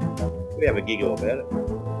 We have a giggle about it.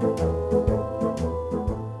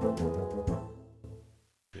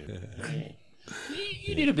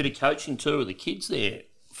 You did a bit of coaching too with the kids there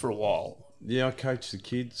for a while. Yeah, I coached the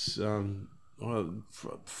kids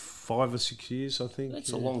for 5 or 6 years, I think.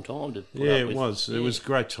 That's a long time to put Yeah, up it with. was. Yeah. It was a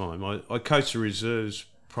great time. I coached the reserves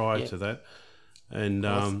prior to that. And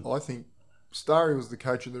I think Starry was the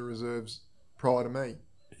coach of the reserves prior to me.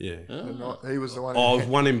 yeah. And he was the one. Oh,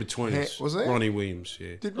 who one in between us. was there? Ronnie Williams,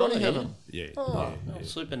 yeah. Did Ronnie have him? Yeah, Oh, Oh,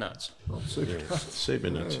 super nuts. super. yeah. Super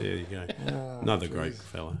nuts, there you go. Another great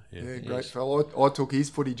fella. Yeah. Yeah, great fella. I took his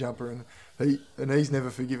footy jumper and he's never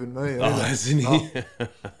forgiven me. Oh, either. hasn't he?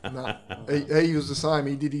 No. He was the same.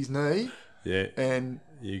 He did his knee Yeah. and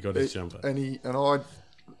You got his jumper.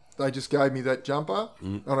 they just gave me that jumper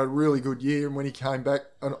and I had a really good year. And when he came back,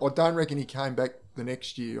 and I don't reckon he came back the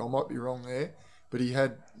next year. I might be wrong there, but he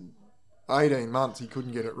had 18 months. He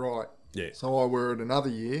couldn't get it right. Yeah. So I wore it another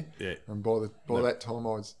year. Yeah. And by that time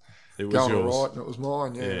I was It was going yours. all right, and it was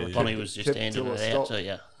mine. Yeah. Yeah, I yeah. kept Bonnie it- was just kept handing till I it out stopped. to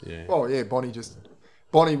you. Yeah. Oh yeah, Bonnie,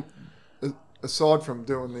 aside from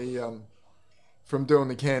doing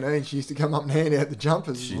the canteen, she used to come up and hand out the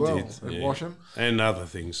jumpers She as well did. and yeah. wash them. And other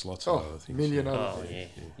things, lots of other things. million yeah. other Oh things.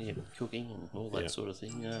 yeah, cooking and all that Yeah. sort of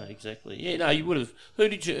thing. Yeah, exactly. Yeah, no, you would have.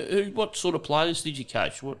 What sort of players did you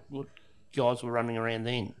coach? What guys were running around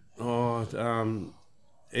then? Oh,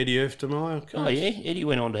 Eddie Erftemeyer. Oh yeah, Eddie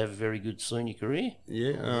went on to have a very good senior career.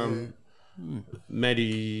 Yeah.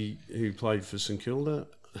 Maddie, who played for St Kilda.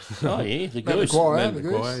 Oh yeah, the Matt Goose. McGuire, Matt the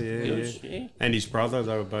McGuire, Goose. yeah, Goose, yeah. yeah. And his brother,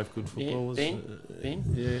 they were both good Yeah, footballers. Ben.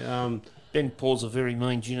 Yeah. Ben pours a very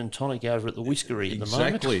mean gin and tonic over at the Whiskery at the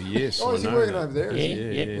moment. Exactly, yes. Oh, I is he know working that. over there? Yeah,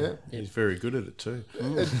 Is he? yeah. Yeah. He's very good at it too.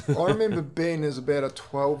 I remember Ben as about a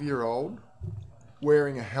 12-year-old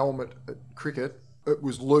wearing a helmet at cricket. It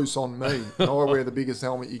was loose on me. And I wear the biggest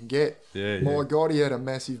helmet you can get. Yeah, My yeah. God, he had a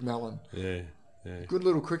massive melon. Yeah, yeah, Good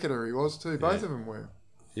little cricketer he was too. Both of them were.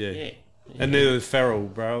 yeah. Yeah. And they're the Farrell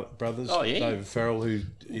brothers. Oh, yeah. David Farrell,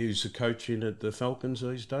 who's the coach in at the Falcons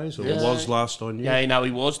these days, or Yeah. was last I knew. Yeah, no,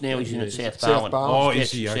 he was. Now he's in at South South Bowen. Bowen. Oh, Yes,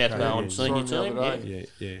 is he? South Okay, Bowen yeah. senior Saw him the team. other Yeah. day.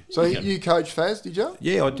 Yeah, yeah. So you coached Faz, did you?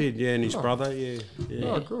 Yeah, I did. Yeah, and his brother. Yeah, yeah.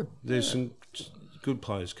 Oh, good. There's some good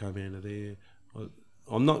players come out of there.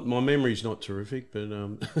 I'm not. My memory's not terrific, but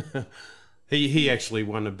he actually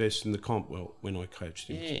won the best in the comp. Well, when I coached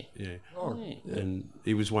him. Yeah. Yeah. Oh, And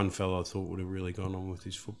he was one fellow I thought would have really gone on with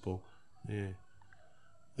his football. Yeah.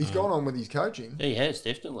 he's gone on with his coaching. He has,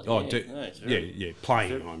 definitely. Oh, yeah. No, it's yeah, very- yeah.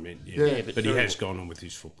 Playing, I meant. Yeah, Yeah, but but he very- has gone on with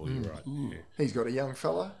his football. You're right. Yeah. He's got a young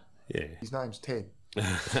fella. Yeah. His name's Ted.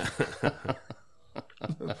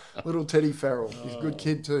 Little Teddy Farrell. He's a good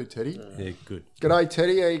kid too, Teddy. Yeah, good. G'day,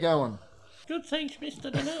 Teddy. How you going? Good, thanks,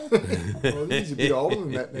 Mr. Donnell. Well, he's a bit older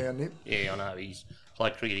than that now, Nip. Yeah, I know. He's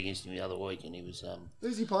played cricket against him the other week, and he was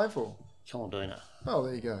Who's he playing for? Colindina. Oh,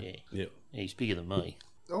 there you go. Yeah, Yep. he's bigger than me.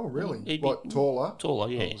 Oh, really? He'd be- What, taller? Taller,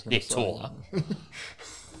 I yeah. was gonna Yeah, say. taller.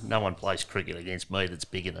 No one plays cricket against me that's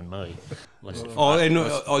bigger than me. Unless it's Oh, and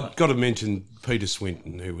I've got to mention Peter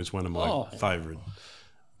Swinton, who was one of my Oh. favourite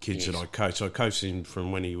kids Yes. that I coached. I coached him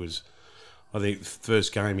from when he was, I think, the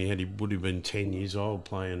first game he had, he would have been 10 years old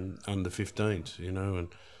playing under 15s, you know, and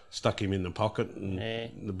stuck him in the pocket, and Yeah.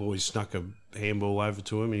 the boys snuck a handball over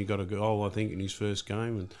to him, and he got a goal, I think, in his first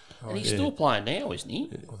game. And he's still playing now, isn't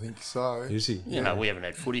he? I think so. And is he? You know, we haven't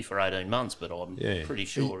had footy for 18 months, but I'm Yeah. pretty He,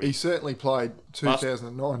 sure he certainly played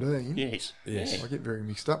 2019. Yes. Yes. Yeah. I get very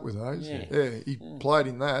mixed up with those. Yeah. He played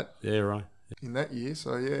in that Right. year,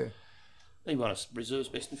 so yeah. He won a reserves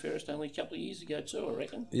best and fairest only a couple of years ago too, I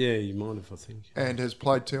reckon. Yeah, you might have, I think. And has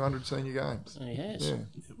played 200 senior games. And he has. Yeah.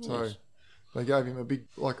 So Yes. they gave him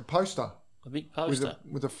a a poster A big with poster.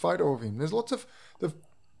 with a photo of him. There's lots of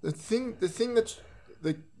the thing that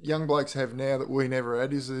the young blokes have now that we never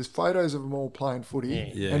had is there's photos of them all playing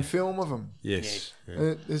footy Yeah. and film of them. Yes.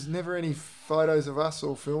 Yeah. There's never any photos of us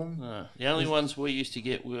or film. No. The only ones we used to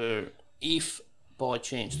get were if by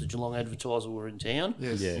chance the Geelong Advertiser were in town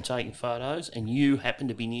Yes. Yeah. and taking photos and you happened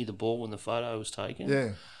to be near the ball when the photo was taken.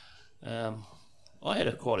 Yeah. I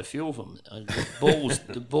had quite a few of them.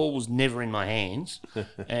 The ball was never in my hands,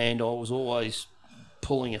 and I was always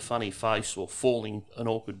pulling a funny face or falling an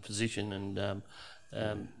awkward position, and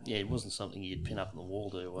it wasn't something you'd pin up on the wall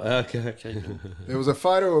to. Okay. keep them. There was a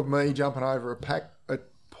photo of me jumping over a pack at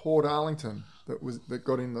Port Arlington that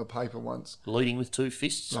got in the paper once. Leading with two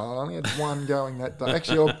fists. No, I only had one going that day.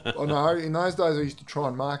 Actually, I know in those days I used to try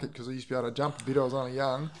and mark it because I used to be able to jump a bit. I was only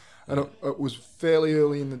young, and it was fairly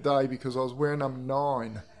early in the day because I was wearing number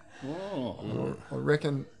 9. Oh, I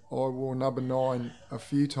reckon I wore number 9 a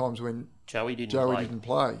few times when Joey didn't Joey play. didn't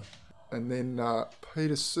play, and then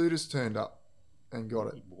Peter Sudas turned up and got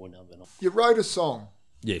it. Boy, number 9. You wrote a song.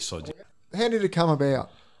 Yes, I did. How did it come about?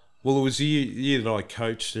 Well, it was the year that I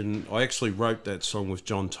coached, and I actually wrote that song with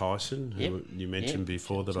John Tyson, who Yep. you mentioned Yep.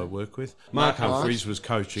 before that I work with. Mark Humphreys was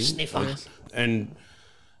coaching. Sniffer. Yes. And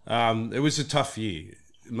it was a tough year.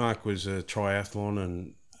 Mark was a triathlon,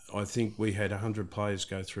 and I think we had 100 players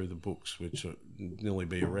go through the books, which would nearly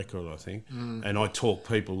be a record, I think. And I talked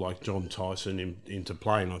people like John Tyson into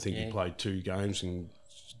playing. I think he played 2 games and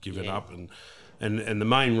given up. And the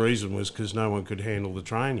main reason was because no one could handle the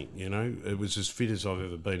training, you know. It was as fit as I've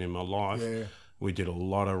ever been in my life. Yeah. We did a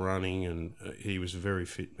lot of running, and he was a very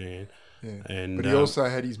fit man. Yeah. And, But he also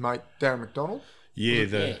had his mate Darren McDonald. yes.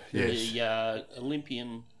 The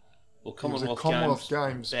Olympian or He was a Commonwealth, Commonwealth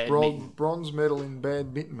Games badminton. bronze medal in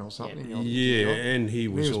badminton or something. Yeah, and he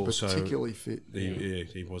was, He was also particularly fit.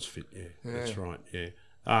 He was fit. Yeah, that's right. Yeah,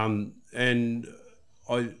 and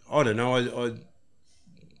I don't know.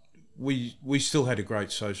 We still had a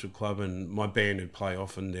great social club, and my band would play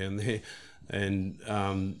often down there. And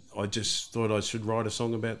I just thought I should write a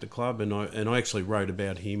song about the club, and I actually wrote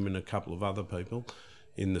about him and a couple of other people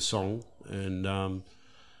in the song, and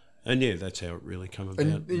yeah, that's how it really came about.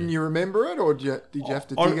 And you remember it, or did you have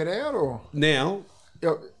to dig it out, or Now,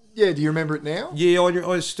 yeah? Do you remember it now? yeah,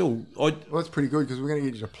 I still. Well, that's pretty good because we're going to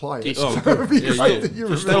get you to play it. Oh, So it'd be Yeah, great yeah. that you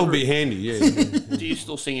That'll remember be it. handy. Yeah. Do you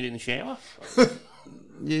still sing it in the shower?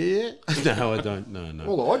 Yeah. No, I don't. No.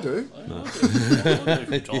 Well, I do. I do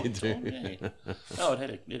from time to time, yeah. Oh, it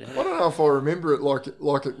had I don't know if I remember it like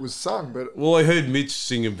it was sung, but Well, I heard Mitch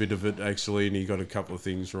sing a bit of it actually, and he got a couple of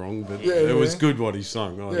things wrong, but Yeah, it was yeah. good what he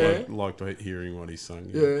sung. I Yeah. liked hearing what he sung.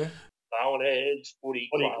 yeah. Boneheads Footy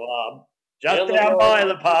Club. Just down by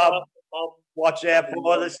the pub. Watch out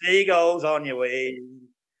for the seagulls on your way.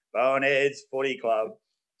 Boneheads Footy Club.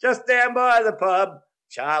 Just down by the pub.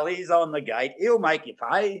 Charlie's on the gate. He'll make you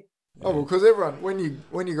pay. Oh well, because everyone when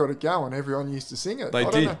you got it going, everyone used to sing it. They I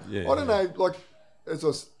don't did, know, yeah, I don't know, like as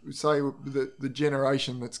I say, the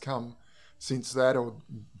generation that's come since that, or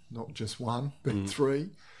not just one, but 3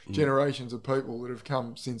 generations of people that have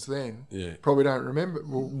come since then, Yeah. probably don't remember.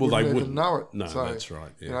 Well, they even wouldn't. know it. No, So, that's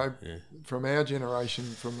right. Yeah, you know, yeah. from our generation,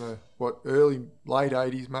 from the late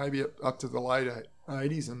 80s, maybe up to the late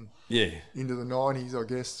 80s and Yeah. into the 90s, I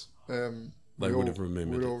guess. They we would all- have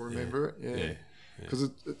remembered We'd it, all remember it, yeah. Yeah.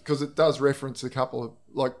 Because it does reference a couple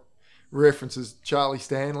of references Charlie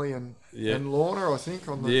Stanley and Lorna, I think,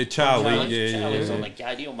 on the Yeah, Charlie's Charlie's yeah. on the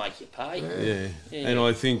gate. He'll make you pay. Yeah. And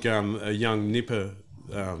I think a young nipper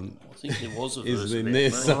I think there was a is verse in about there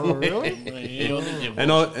me. somewhere. Oh, really? Yeah, I think there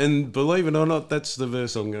was. And believe it or not, that's the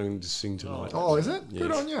verse I'm going to sing tonight. Oh, is it? Good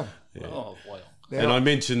Yes. on you. Oh, wow. And I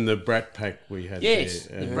mentioned the Brat Pack we had Yes,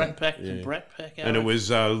 there. the and- Brat Pack, yeah. the Brat Pack. And it was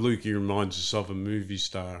Lukey reminds us of a movie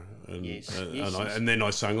star, and Yes, yes, yes. and then I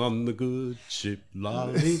sang on the good ship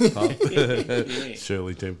Lollipop, Yeah.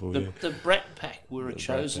 Shirley Temple. The, Yeah, the Brat Pack were a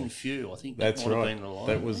chosen few. I think that That's might right. have been the line.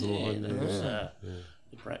 That was the Yeah, line, that yeah. was,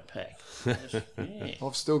 the Brat Pack. Yeah.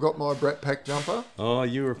 I've still got my Brat Pack jumper, oh,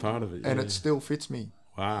 you were a part of it, and yeah. it still fits me.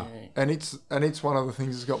 Wow. And it's one of the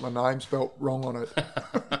things that's got my name spelt wrong on it.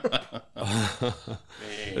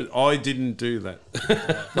 I didn't do that.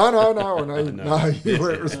 No, you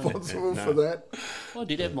weren't responsible for that. I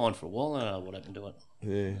did have mine for a while. I don't know what happened to it.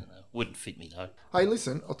 Yeah. Wouldn't fit me though. Hey,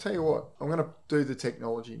 listen, I'll tell you what. I'm going to do the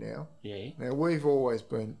technology now. Yeah. Now we've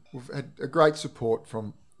had a great support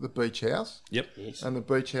from the Beach House Yep. Yes. and the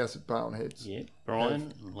Beach House at Barnheads. Yeah.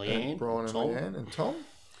 Brian and Leanne. Brian and Tom. Leanne and Tom.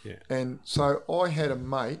 Yeah. And so I had a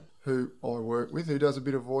mate who I work with who does a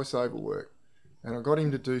bit of voiceover work, and I got him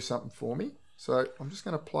to do something for me. So I'm just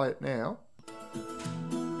going to play it now.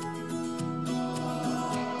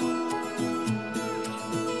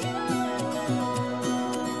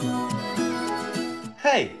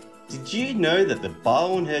 Hey, did you know that the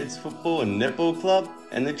Barwon Heads Football and Netball Club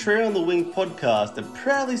and the Tree on the Wing podcast are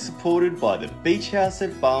proudly supported by the Beach House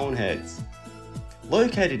at Barwon Heads?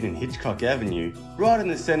 Located in Hitchcock Avenue, right in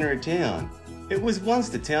the centre of town, it was once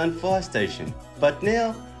the town fire station, but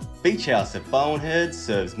now Beach House at Barwon Heads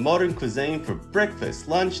serves modern cuisine for breakfast,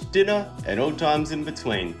 lunch, dinner and all times in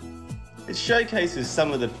between. It showcases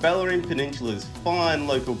some of the Bellarine Peninsula's fine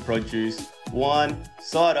local produce, wine,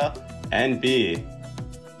 cider and beer.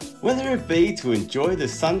 Whether it be to enjoy the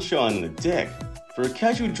sunshine on the deck, for a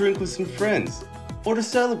casual drink with some friends, or to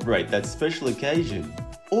celebrate that special occasion,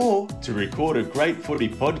 or to record a great footy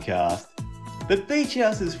podcast, the Beach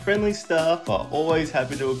House's friendly staff are always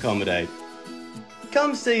happy to accommodate.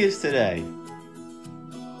 Come see us today.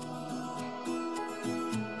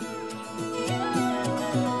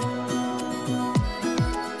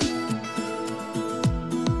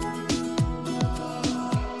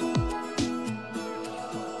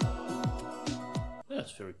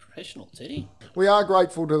 That's very professional, Teddy. We are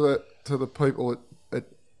grateful to the people at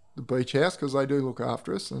the Beach House because they do look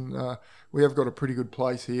after us, and we have got a pretty good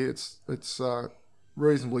place here. It's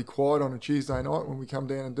reasonably quiet on a Tuesday night when we come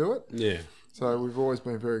down and do it. Yeah. So we've always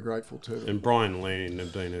been very grateful to them. And Brian and Leanne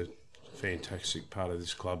have been a fantastic part of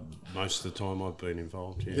this club most of the time I've been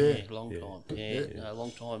involved. Yeah. Yeah, long time. Yeah,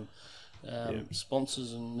 long time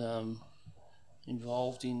sponsors and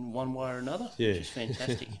involved in one way or another, Yeah. which is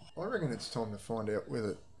fantastic. I reckon it's time to find out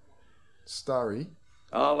whether Starry.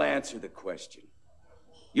 I'll answer the question.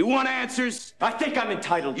 You want answers? I think I'm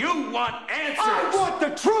entitled. You want answers? I want the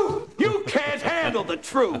truth! You can't handle the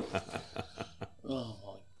truth! Oh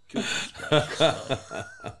my goodness gracious.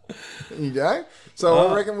 There you go. So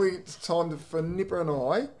I reckon it's time for Nipper and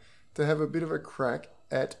I to have a bit of a crack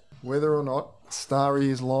at whether or not Starry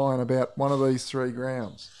is lying about one of these three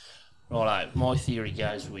grounds. Righto, my theory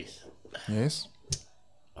goes with, Yes.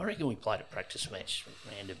 I reckon we played a practice match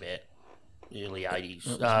around about early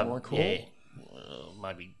 80s. That was my call. Yeah,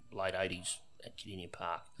 maybe late 80s at Cardinia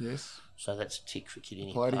Park. Yes. So that's a tick for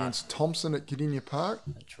Cardinia Played Park. against Thompson at Cardinia Park.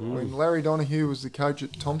 That's right. When Larry Donoghue was the coach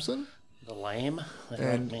at Thompson, The Lamb, the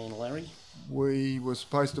And- great man Larry. we were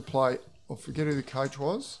supposed to play. I forget who the coach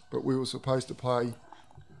was, but we were supposed to play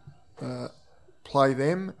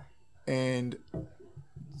them, and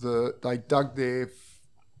they dug their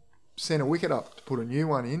centre wicket up to put a new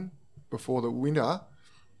one in before the winter,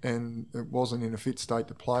 and it wasn't in a fit state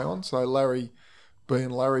to play on. So Larry, being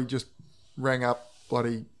Larry, just rang up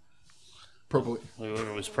probably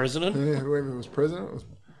Whoever was president, whoever was president. Was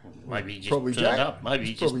maybe he just probably turned Jack. up. Maybe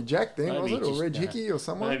he just probably Jack then, maybe was he it, or just, Reg Hickey or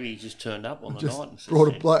someone? Maybe he just turned up on the Just night and said,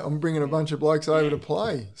 brought a bloke. I'm bringing a bunch of blokes over to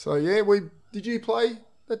play. So yeah, did you play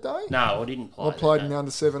that day? No, I didn't play. I played that in day. the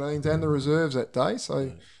under-17s and the reserves that day.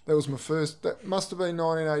 So that was my first. That must have been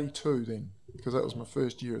 1982 then, because that was my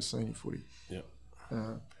first year of senior footy. Yep.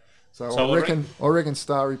 So So I reckon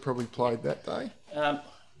Starry probably played that day.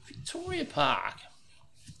 Victoria Park.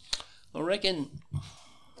 I reckon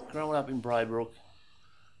growing up in Braybrook,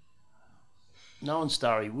 knowing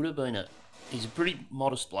Starry would have been he's a pretty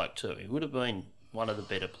modest bloke too. He would have been one of the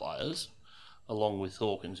better players, along with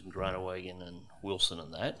Hawkins and Groenewegen and Wilson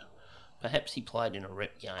and that. Perhaps he played in a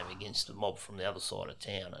rep game against a mob from the other side of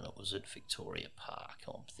town, and it was at Victoria Park,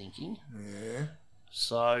 I'm thinking. Yeah.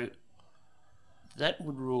 So that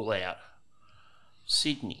would rule out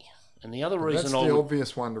Sydney. And the other reason That's I the would,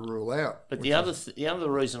 obvious one to rule out. but the other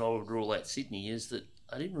reason I would rule out Sydney is that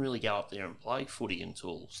I didn't really go up there and play footy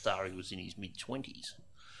until Starry was in his mid-20s.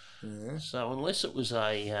 Yeah. So unless it was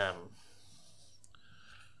a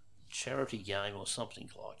charity game or something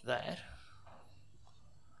like that,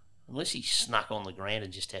 unless he snuck on the ground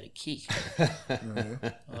and just had a kick. I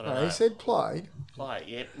don't know. He said played. Play,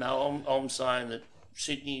 yep. No, I'm saying that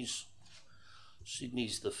Sydney's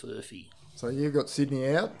the furphy. So you've got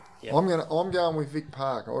Sydney out. Yep. I'm going with Vic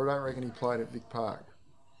Park. I don't reckon he played at Vic Park.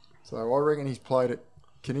 So I reckon he's played at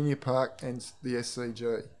Cardinia Park and the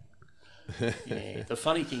SCG. Yeah. The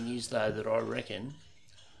funny thing is though that I reckon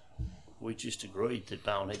we just agreed that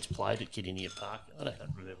Bowenheads played at Cardinia Park. I don't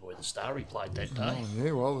remember whether Starry played that day. Oh,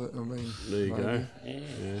 yeah, well, I mean... There you go.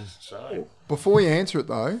 Yeah. So Before you answer it,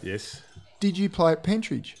 though, Yes. did you play at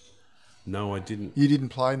Pentridge? No, I didn't. You didn't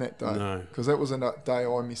play that day? No. Because that was a day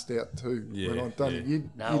I missed out too. Yeah, when I'd done yeah. it. You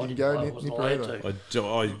No, I didn't didn't go, play. I wasn't Nipper, allowed either. to.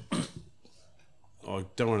 I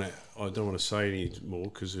don't want to say any more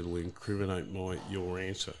because it'll incriminate your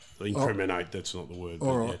answer. Incriminate, that's not the word.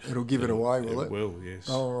 All but right, it'll give it away, will it? It will, yes.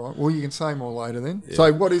 Oh, all right. Well, you can say more later then. Yeah.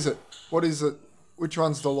 So what is it? What is it? Which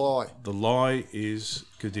one's the lie? The lie is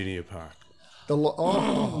Cardinia Park. The lie.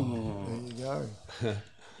 Oh, there you go.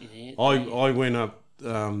 Yeah. I went up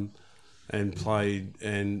and played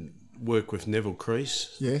and worked with Neville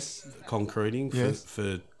Crease, Yes. concreting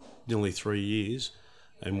for nearly 3 years.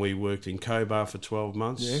 And we worked in Cobar for 12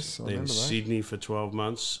 months. Yes, I then remember that. Sydney for 12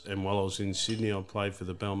 months. And while I was in Sydney, I played for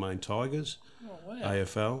the Balmain Tigers,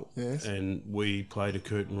 AFL. Yes. And we played a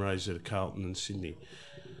curtain raiser at Carlton and Sydney.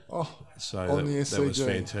 Oh, So on the that was SCG.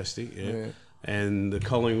 fantastic, yeah. Yeah. And the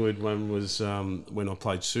Collingwood one was when I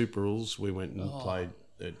played Super Rules, we went and played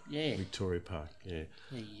at Yeah. Victoria Park, yeah.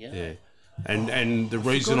 Yeah. Yeah. And the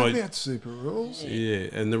reason Forgot about Super Rules.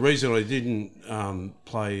 and the reason I didn't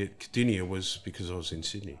play at Cardinia was because I was in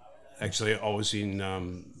Sydney. Actually, I was in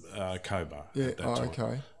Cobar Yeah. at that Oh, time.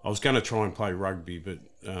 okay. I was going to try and play rugby, but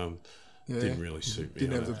didn't really suit me.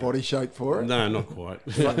 Didn't I have the don't body shape for it. think. No, not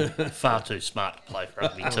quite. Far too smart to play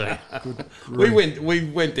rugby too. Good we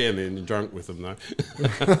grief. went down there and drunk with them though.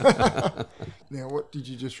 Now, what did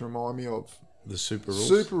you just remind me of? The Super Rules.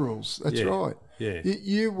 Super Rules. That's Yeah. right. Yeah.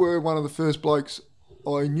 You were one of the first blokes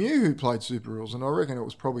I knew who played Super Rules, and I reckon it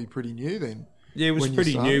was probably pretty new then. Yeah, it was when you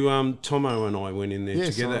pretty started. new. Tomo and I went in there Yes,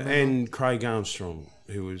 I together, remember. and Craig Armstrong,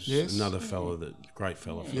 who was Yes. another fella, great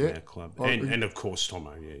fella from Yeah. our club, Oh, and of course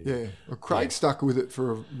Tomo. Yeah, Yeah. Well, Craig stuck with it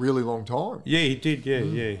for a really long time. Yeah, he did. Yeah.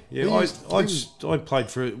 He used- I played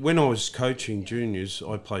for when I was coaching juniors.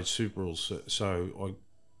 I played Super Rules, so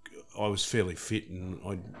I was fairly fit, and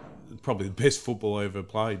I probably the best football I ever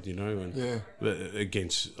played. You know, and Yeah.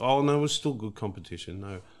 against it was still good competition.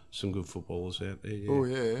 No, some good footballers out there. Yeah. Oh,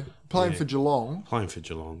 yeah. Playing Yeah. for Geelong. Playing for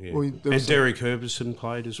Geelong, yeah. Well, there And was some- Derek Herberson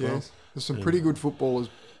played as well. Yes. There's some pretty good footballers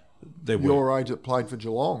There were. your age that played for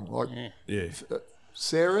Geelong. Like Yeah.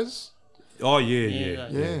 Sarah's. Oh, yeah.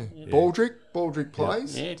 Yeah. Baldrick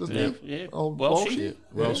plays, Yeah, doesn't yeah, he? yeah. Old Welshie.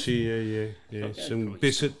 Walshy. Welshie, yeah. Okay, Some probably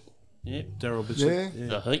Bissett, Yeah. Daryl Bissett. Yeah.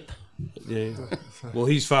 The heap. Yeah. Well,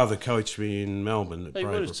 his father coached me in Melbourne at He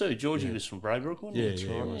Braybrook. was too. Georgie was from Braybrook, wasn't he? Yeah,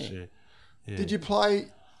 he was, yeah. Did you play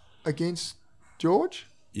against George?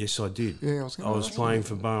 Yes, I did. Yeah, I was gonna playing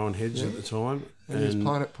for Bowen Heads at the time. And he was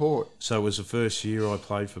playing at Port. So it was the first year I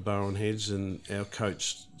played for Bowen Heads, and our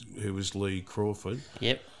coach, who was Lee Crawford,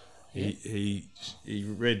 Yep. he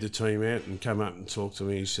read the team out and came up and talked to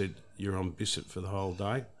me. He said, "You're on Bissett for the whole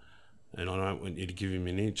day, and I don't want you to give him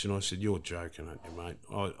an inch." And I said, "You're joking, aren't you,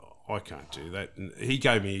 mate? I can't do that." And he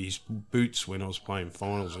gave me his boots when I was playing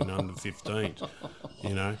finals in under 15s,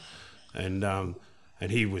 you know, and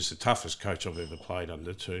he was the toughest coach I've ever played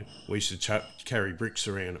under too. We used to carry bricks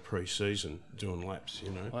around at pre-season doing laps, you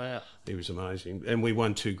know. Wow. He was amazing, and we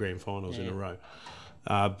won 2 grand finals in a row.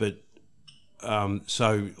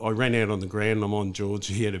 So I ran out on the ground. I'm on George.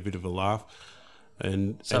 He had a bit of a laugh,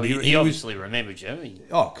 and So and he obviously remembered you.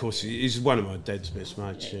 Oh, of course, he's one of my dad's best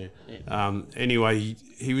mates. Yeah. Anyway,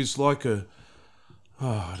 he was like I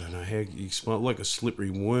don't know how you explain, like a slippery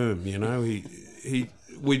worm. You know,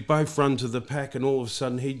 we'd both run to the pack, and all of a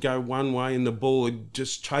sudden he'd go one way, and the ball would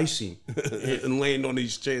just chase him and land on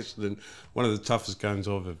his chest. And one of the toughest games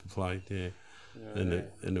I've ever played. Yeah.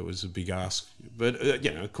 And it was a big ask, but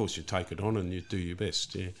of course you take it on and you do your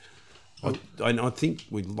best. Yeah. I think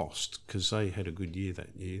we lost because they had a good year that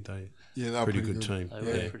year. They were pretty good team.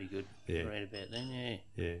 They were pretty good. Yeah. Around about then, yeah.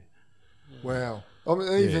 Yeah. Wow.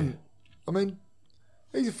 I mean,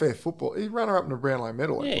 He's a fair footballer. He's runner-up in the Brownlow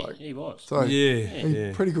medal, that Yeah, bloke. he was. So Yeah, he's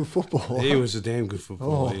yeah. pretty good footballer. He was a damn good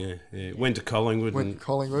footballer. Oh. Yeah. Went to Collingwood. Went to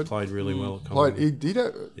Collingwood. Played really well at Collingwood. He did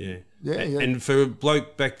it. Yeah. Yeah, yeah. And for a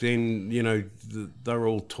bloke back then, you know, they were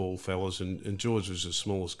all tall fellas, and George was the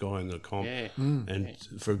smallest guy in the comp. Yeah. And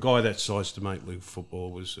for a guy that size to make league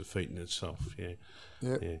football was a feat in itself. Yeah.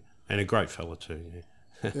 Yeah. Yeah. And a great fella too.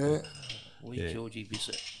 Yeah. Yeah. We Georgie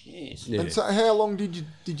Bissett. Yes. Yeah. And so, how long did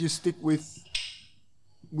you stick with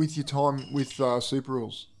your time with Super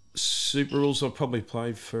Rules? Super Rules, I probably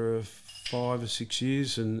played for 5 or 6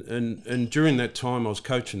 years, and during that time I was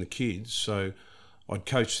coaching the kids, so I'd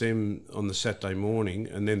coach them on the Saturday morning,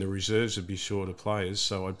 and then the reserves would be short of players,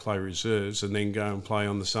 so I'd play reserves and then go and play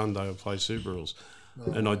on the Sunday. I'd play Super Rules,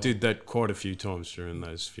 and I did that quite a few times during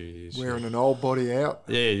those few years. Wearing an old body out.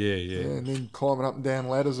 Yeah. And then climbing up and down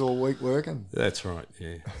ladders all week working. That's right.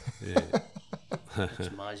 Yeah. It's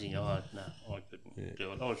amazing. I couldn't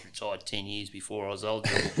do it. I was retired 10 years before I was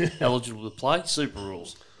eligible to play Super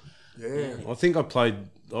Rules. Yeah. I think I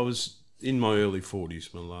was in my early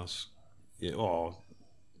 40s, my last,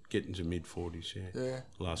 getting to mid-40s, Yeah.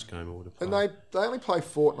 Last game I would have played. And they only play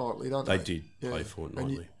fortnitly, don't they? They did play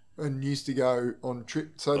fortnightly. And used to go on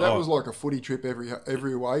trip. So that was like a footy trip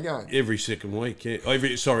every away game. Every second week, yeah.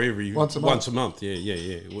 Every Once a month. Once a month,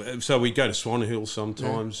 yeah. So we go to Swan Hill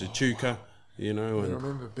sometimes, Echuca, you know. I and,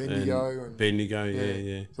 remember Bendigo. And Bendigo,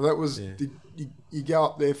 yeah. So that was, did you go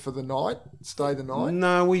up there for the night, stay the night?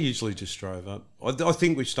 No, we usually just drove up. I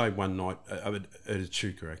think we stayed one night at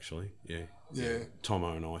Echuca, actually, yeah. Yeah.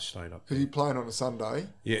 Tomo and I stayed up Because you're playing on a Sunday.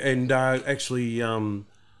 Yeah, and actually,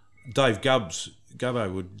 Dave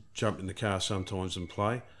Gubbo would jump in the car sometimes and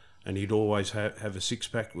play, and he'd always have a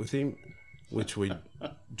six-pack with him, which we'd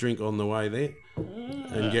drink on the way there,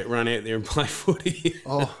 and get run out there and play footy.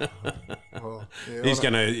 Oh, well, yeah,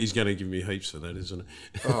 he's gonna give me heaps for that, isn't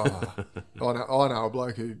he? I know a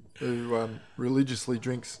bloke who religiously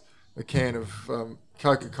drinks a can of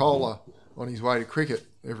Coca-Cola on his way to cricket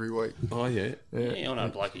every week. Oh, yeah. Yeah, I know a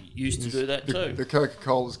bloke who used to do that too. The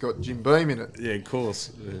Coca-Cola's got Jim Beam in it. Yeah, of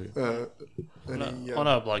course. Yeah. I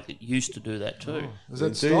know a bloke that used to do that too. Has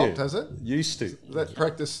that stopped, has it? Used to. Has that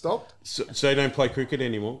practice stopped? So you don't play cricket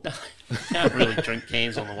anymore? You can't really drink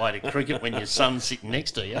cans on the way to cricket when your son's sitting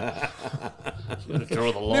next to you. You've got to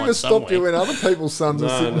draw the line Never somewhere. stopped you when other people's sons are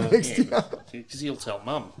sitting next to you. Because he'll tell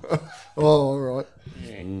mum. Oh, all right.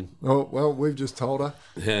 Yeah. Oh, well, we've just told her.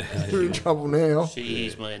 We're in trouble now. She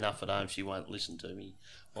hears me enough at home, she won't listen to me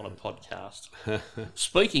on a podcast.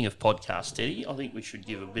 Speaking of podcasts, Teddy, I think we should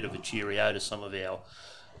give a bit of a cheerio to some of our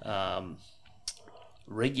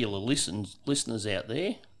regular listeners out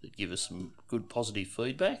there that give us some good positive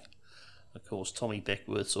feedback. Of course, Tommy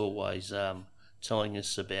Beckworth's always telling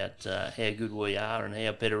us about how good we are and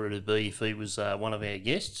how better it would be if he was one of our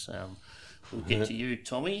guests. We'll get to you,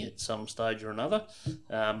 Tommy, at some stage or another.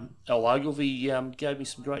 Al Ogilvie gave me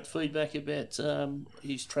some great feedback about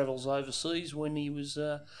his travels overseas when he was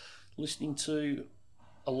listening to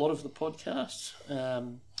a lot of the podcasts.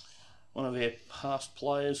 One of our past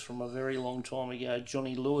players from a very long time ago,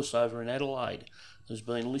 Johnny Lewis over in Adelaide, has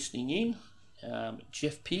been listening in.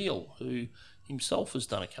 Jeff Peel, who himself has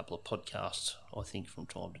done a couple of podcasts, I think, from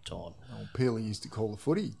time to time. Oh, Peel he used to call the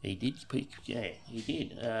footy. He did. He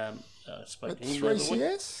did. Spoke At to him the other week.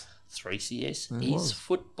 3CS? 3CS is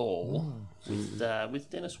football with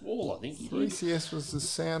Dennis Wall, I think. He did. 3CS was the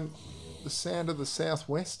sound of the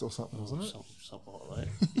southwest or something, wasn't it? Something like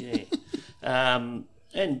that. Yeah.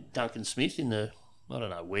 And Duncan Smith I don't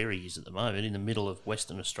know where he is at the moment, in the middle of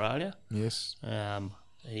Western Australia. Yes.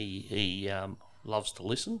 He loves to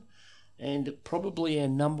listen, and probably our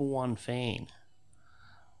number one fan,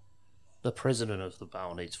 the president of the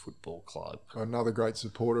Bowenheads Football Club. Another great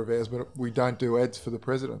supporter of ours, but we don't do ads for the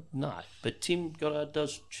president. No, but Tim Goddard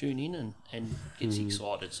does tune in and gets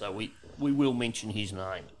excited, so we will mention his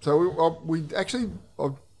name. So I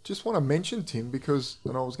just want to mention Tim because,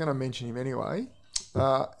 and I was going to mention him anyway,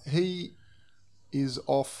 he is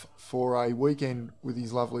off for a weekend with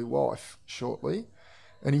his lovely wife shortly,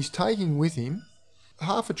 and he's taking with him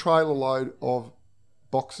half a trailer load of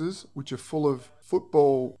boxes which are full of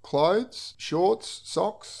football clothes, shorts,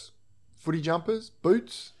 socks, footy jumpers,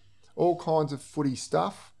 boots, all kinds of footy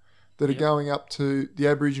stuff that are going up to the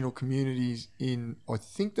Aboriginal communities in, I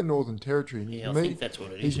think, the Northern Territory. Yeah, I think that's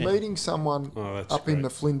what it is. He's meeting someone up in great. the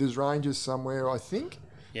Flinders Ranges somewhere, I think,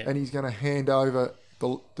 Yeah. and he's going to hand over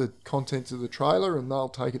the contents of the trailer and they'll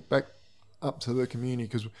take it back up to the community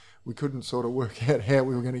because we couldn't sort of work out how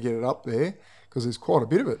we were going to get it up there because there's quite a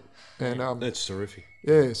bit of it. And That's terrific.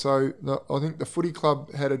 yeah, so I think the footy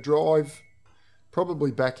club had a drive probably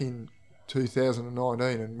back in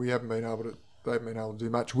 2019, and they haven't been able to do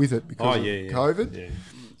much with it because of COVID. Yeah.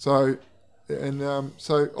 So,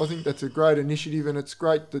 so I think that's a great initiative, and it's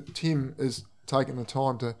great that Tim has taken the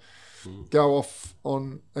time to go off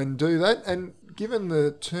on and do that. And given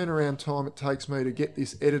the turnaround time it takes me to get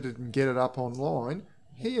this edited and get it up online,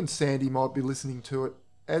 he and Sandy might be listening to it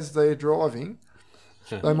as they're driving.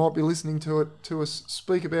 They might be listening to us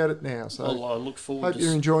speak about it now. So I look forward. Hope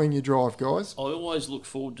you're enjoying your drive, guys. I always look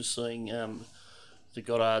forward to seeing the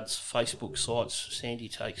Goddard's Facebook sites. Sandy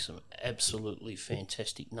takes some absolutely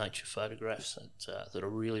fantastic nature photographs that are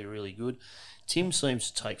really, really good. Tim seems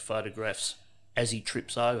to take photographs as he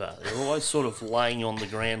trips over. They're always sort of laying on the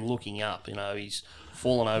ground looking up. You know, he's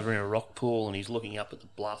fallen over in a rock pool and he's looking up at the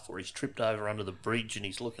bluff, or he's tripped over under the bridge and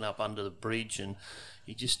he's looking up under the bridge, and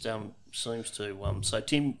he just seems to... So,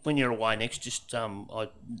 Tim, when you're away next, just I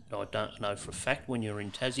don't know for a fact, when you're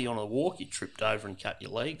in Tassie on a walk, you tripped over and cut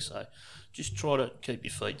your leg, so just try to keep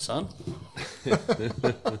your feet, son. That's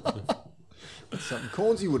something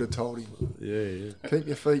Cornsey would have told him. Yeah. Keep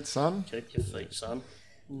your feet, son. Keep your feet, son.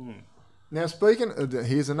 Now, speaking,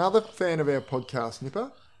 here's another fan of our podcast,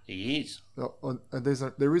 Nipper. He is.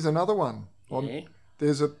 There is another one. Yeah.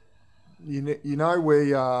 There's a, you know,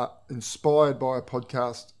 we are inspired by a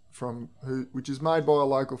podcast which is made by a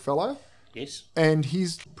local fellow. Yes. And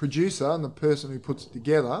his producer and the person who puts it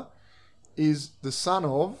together is the son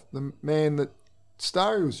of the man that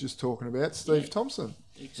Starry was just talking about, Steve Thompson.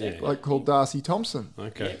 Exactly. Like called Darcy Thompson.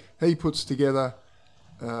 Okay. He puts together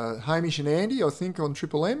Hamish and Andy, I think, on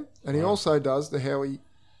Triple M, and he also does the Howie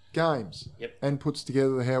games and puts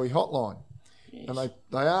together the Howie hotline. Yes. And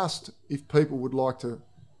they asked if people would like to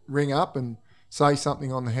ring up and say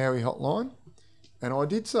something on the Howie hotline, and I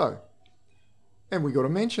did so. And we got a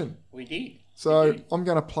mention. We did. So I'm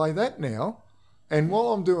going to play that now, and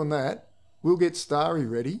while I'm doing that, we'll get Starry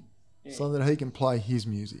ready so that he can play his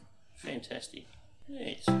music. Fantastic.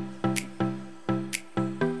 Yes.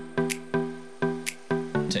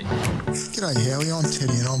 G'day Howie, I'm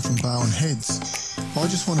Teddy and I'm from Bowen Heads. I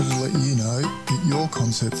just wanted to let you know that your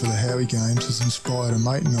concept for the Howie Games has inspired a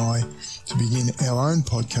mate and I to begin our own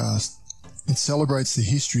podcast. It celebrates the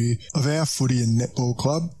history of our footy and netball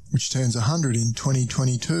club, which turns 100 in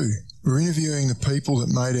 2022. We're interviewing the people that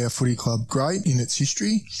made our footy club great in its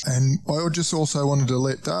history, and I just also wanted to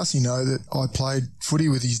let Darcy know that I played footy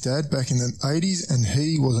with his dad back in the 80s and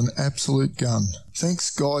he was an absolute gun. Thanks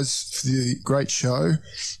guys for the great show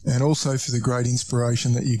and also for the great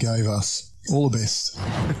inspiration that you gave us. All the best.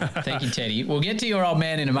 Thank you, Teddy. We'll get to your old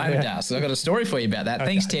man in a moment, Darcy. I've got a story for you about that. Okay.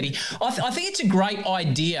 Thanks, Teddy. I think it's a great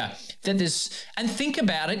idea that there's, and think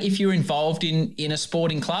about it if you're involved in a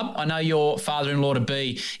sporting club. I know your father-in-law to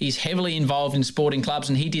be is heavily involved in sporting clubs,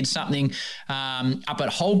 and he did something up at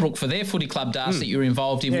Holbrook for their footy club, Darcy, that you were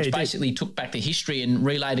involved in, which basically took back the history and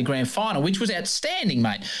relayed a grand final, which was outstanding,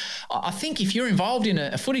 mate. I think if you're involved in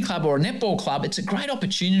a footy club or a netball club, it's a great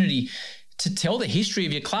opportunity to tell the history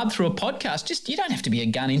of your club through a podcast. You don't have to be a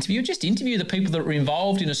gun interviewer. Just interview the people that were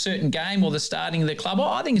involved in a certain game or the starting of the club.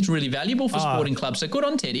 I think it's really valuable for sporting clubs. So good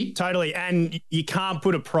on Teddy. Totally. And you can't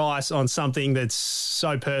put a price on something that's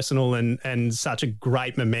so personal and such a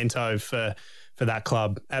great memento for that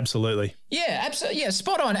club. Absolutely. Yeah, absolutely. Yeah,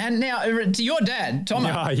 spot on. And now to your dad, Tomo.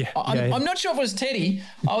 I'm not sure if it was Teddy.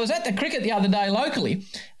 I was at the cricket the other day locally,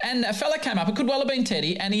 and a fella came up. It could well have been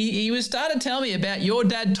Teddy, and he was started telling me about your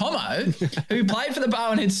dad, Tomo, who played for the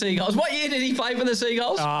Bowen Heads Seagulls. What year did he play for the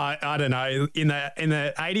Seagulls? I don't know. In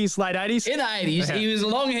the 80s, late 80s? In the 80s. He was a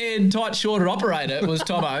long-haired, tight-shorted operator, was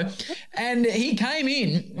Tomo. And he came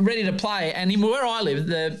in ready to play. And where I live,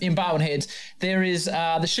 in Bowen Heads, there is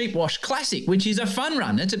the Sheepwash Classic, which is a fun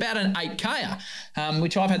run. It's about an 8K'er,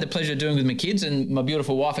 which I've had the pleasure of doing with my kids and my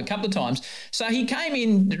beautiful wife a couple of times. So he came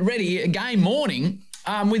in ready, game morning,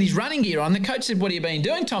 with his running gear on. The coach said, "What have you been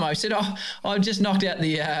doing, Tomo?" He said, I've just knocked out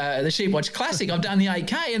the Sheepwatch Classic. I've done the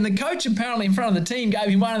 8K. And the coach apparently in front of the team gave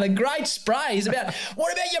him one of the great sprays about,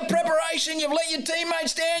 what about your preparation? You've let your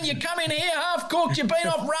teammates down. You come in here half-cooked. You've been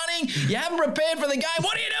off running. You haven't prepared for the game.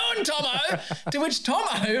 What are you doing, Tomo? To which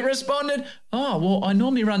Tomo responded, well, I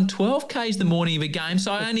normally run 12Ks the morning of a game,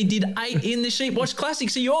 so I only did 8 in the Sheepwatch Classic.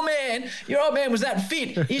 So your old man was that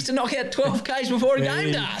fit. He used to knock out 12Ks before a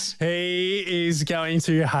game, does. He is going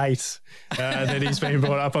to hate that he's been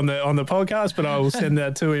brought up on the podcast, but I will send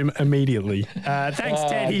that to him immediately. Thanks,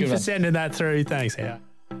 Teddy, for sending that through. Thanks, Howard.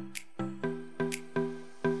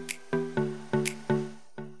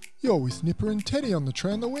 You're with Nipper and Teddy on the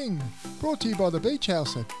Tree on the Wing, brought to you by the Beach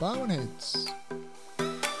House at Bowen Heads.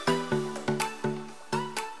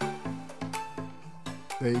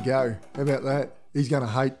 There you go. How about that? He's gonna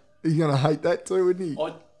hate that too, isn't he?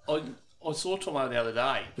 I saw Tomo the other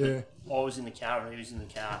day. Yeah. I was in the car and he was in the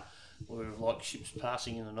car. We were like ships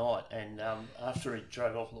passing in the night. And after he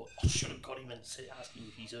drove off, I thought, I should have got him and asked him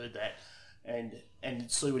if he's heard that.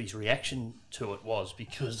 And see what his reaction to it was,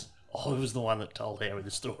 because I was the one that told Harry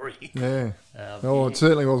the story. Yeah. It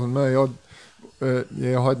certainly wasn't me.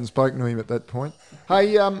 I hadn't spoken to him at that point.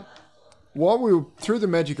 Hey, while we were through the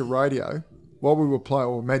magic of radio, while we were playing,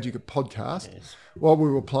 or magic of podcast, while we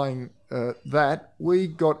were playing that, we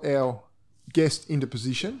got our guest into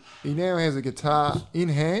position. He now has a guitar in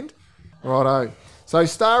hand. Righto. So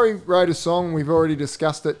Starry wrote a song. We've already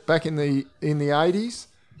discussed it back in the 80s,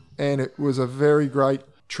 and it was a very great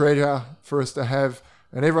treasure for us to have.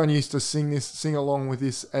 And everyone used to sing along with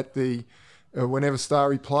this at the whenever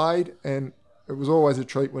Starry played, and it was always a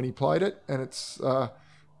treat when he played it. And it's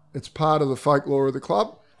part of the folklore of the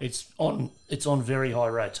club. It's on very high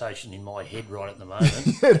rotation in my head right at the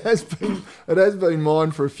moment. It has been mine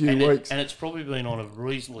for a few weeks. And it's probably been on a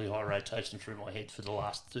reasonably high rotation through my head for the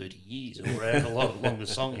last 30 years, or however long the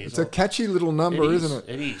song is. It's a catchy little number, isn't it?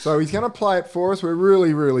 It is. So he's going to play it for us. We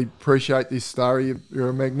really, really appreciate this, Starry. You're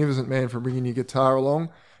a magnificent man for bringing your guitar along.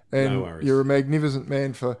 And No worries. You're a magnificent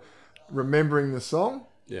man for remembering the song.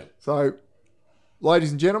 Yeah. So, ladies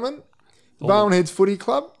and gentlemen, Barwonheads Footy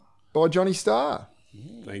Club by Johnny Starr.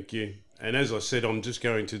 Thank you. And as I said, I'm just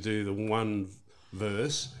going to do the one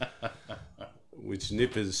verse, which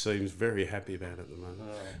Nippers seems very happy about at the moment.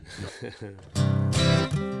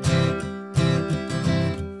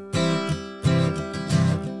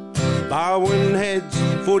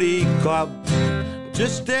 Barwonheads Footy Club,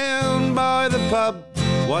 just down by the pub.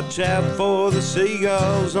 Watch out for the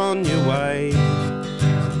seagulls on your way.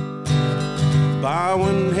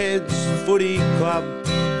 Barwonheads Footy Club,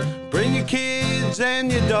 bring your kids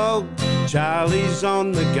and your dog. Charlie's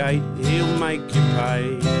on the gate, he'll make you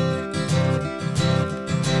pay.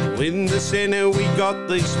 In the centre we got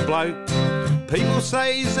this bloke. People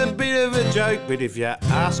say he's a bit of a joke, but if you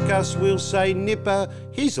ask us, we'll say Nipper,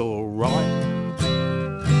 he's alright.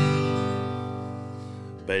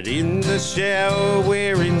 But in the shower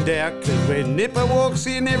we're in doubt, 'cause when Nipper walks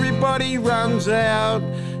in everybody runs out.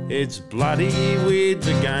 It's bloody weird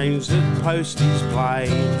the games that posties play.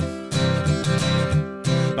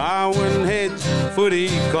 Barwonheads Footy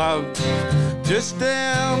Club, just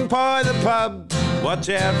down by the pub. Watch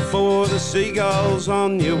out for the seagulls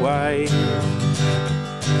on your way.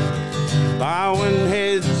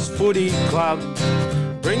 Barwonheads Footy Club,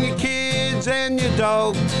 bring your kids and your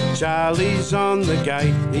dog. Charlie's on the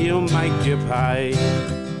gate, he'll make you pay.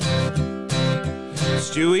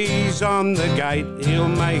 Stewie's on the gate, he'll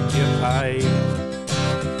make you pay.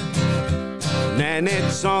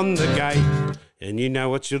 Nanette's on the gate, and you know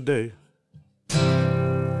what she'll do.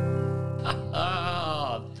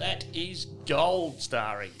 That is gold,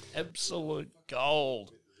 Starry. Absolute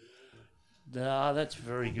gold. That's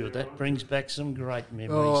very good. That brings back some great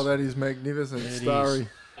memories. Oh, that is magnificent, It Starry. is.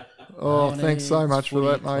 Oh, thanks so much for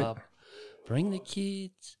that, Footy mate. Club. Bring the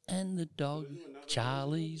kids and the dog.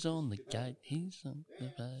 Charlie's on the gate. He's on the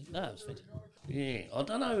bay. No, it's fantastic. Yeah, I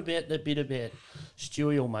don't know about the bit about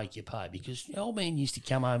Stewie will make you pay, because the old man used to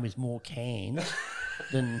come home with more cans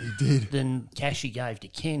than cash he gave to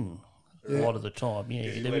Ken a lot of the time. Yeah,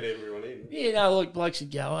 he let everyone in. Yeah, no, like blokes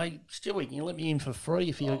would go, hey, Stewie, can you let me in for free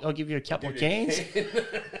if I'll give you a couple of cans?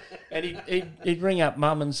 And he'd ring up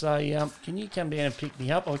Mum and say, can you come down and pick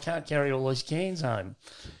me up? I can't carry all these cans home.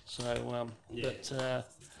 So, but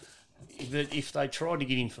if they tried to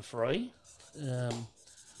get in for free, there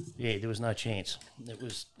was no chance.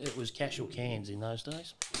 It was cash or cans in those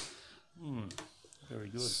days. Very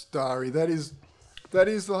good. Starry, that is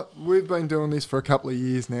we've been doing this for a couple of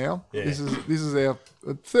years now. Yeah. This is our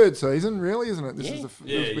third season, really, isn't it? This is the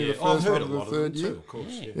I've first heard one of a the lot third of them year. too, of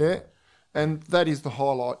course. Yeah, and that is the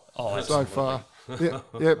highlight so absolutely. far.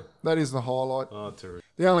 Yep, that is the highlight. Oh, terrific.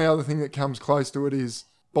 The only other thing that comes close to it is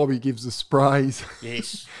Bobby gives the sprays.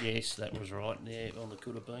 Yes, that was right. Yeah, on the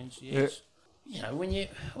could have beens. Yes. You know, when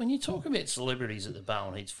you talk about celebrities at the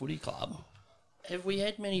Barwonheads Footy Club, have we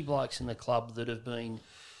had many blokes in the club that have been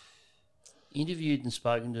interviewed and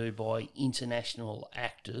spoken to by international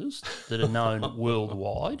actors that are known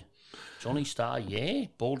worldwide? Johnny Starr, yeah.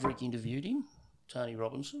 Baldrick interviewed him. Tony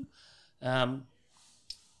Robinson.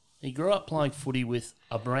 He grew up playing footy with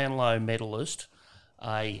a Brownlow medalist,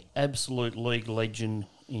 a absolute league legend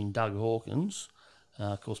in Doug Hawkins.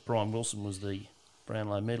 Of course, Brian Wilson was the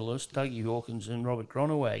Brownlow medalist. Dougie Hawkins and Robert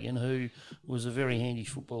Gronewagen, who was a very handy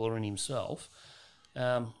footballer in himself.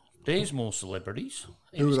 There's more celebrities.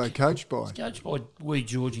 Who were they coached by? He was coached by wee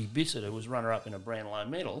Georgie Bissett, who was runner-up in a Brownlow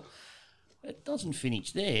medal. it doesn't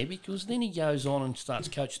finish there, because then he goes on and starts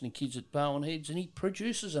coaching the kids at Bowen Heads, and he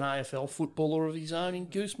produces an AFL footballer of his own in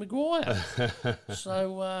Goose Maguire.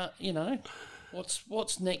 So,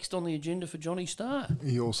 what's next on the agenda for Johnny Starr?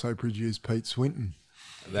 He also produced Pete Swinton.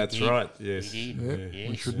 That's right, yes. He did. Yeah, Yes.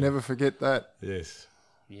 we should never forget that. Yes.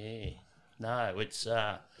 Yeah. No, it's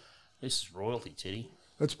this is royalty, Teddy.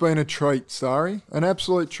 It's been a treat, Starry. An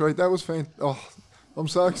absolute treat. That was fantastic. Oh, I'm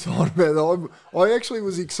so excited about it. I actually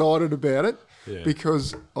was excited about it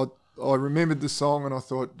because I remembered the song and I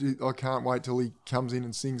thought, I can't wait till he comes in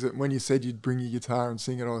and sings it. And when you said you'd bring your guitar and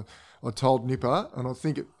sing it, I told Nipper, and I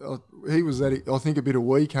think he was that. I think a bit of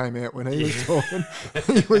wee came out when he was talking.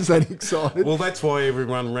 He was that excited. Well, that's why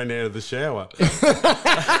everyone ran out of the shower,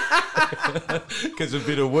 because a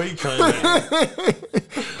bit of wee came out.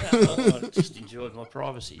 I just enjoyed my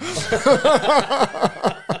privacy.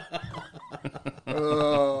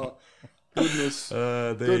 Oh, goodness.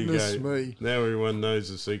 There Goodness you go. me. Now everyone knows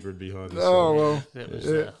the secret behind the Oh, song. well.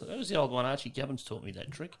 That was the old one. Archie Gubbins taught me that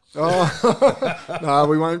trick. Oh, no,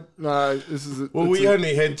 we won't. No, this is. Well, we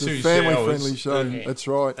only had it's a 2 showers. family-friendly show. And- That's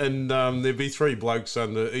right. And there'd be 3 blokes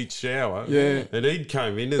under each shower. Yeah. And he'd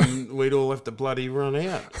come in and we'd all have to bloody run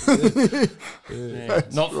out.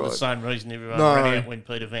 Not for the same reason everyone No. ran out when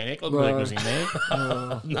Peter Van Ecklenburg was in there.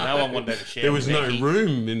 No one wanted to have a shower. There was with no Ecky.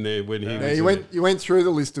 room in there when he Now, was you went through the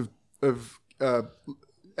list of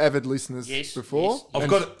avid listeners before. yes. I've and,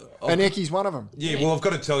 got and Ecky's one of them. Yeah, well, I've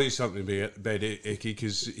got to tell you something about Ecky,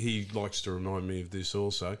 because he likes to remind me of this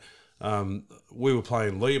also. We were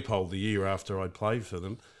playing Leopold the year after I played for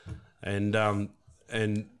them, and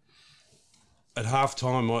at half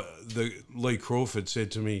time, Lee Crawford said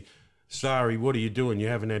to me, "Starry, what are you doing? You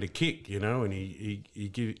haven't had a kick, you know." And he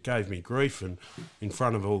gave me grief in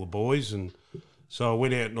front of all the boys, and so I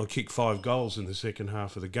went out and I kicked 5 goals in the second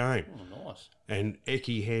half of the game. Oh, nice. And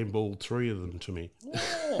Ecky handballed 3 of them to me.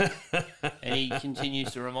 Oh. And he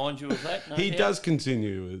continues to remind you of that? No He doubt? does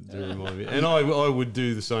continue to remind me, and I would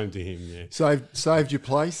do the same to him. Yeah, Saved your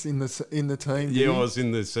place in the team. yeah. did I he? was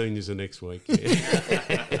in the seniors the next week.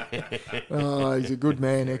 Yeah. Oh, he's a good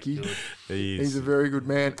man, Ecky. He is. He's a very good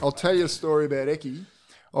man. I'll tell you a story about Ecky.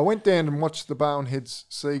 I went down and watched the Bowen Heads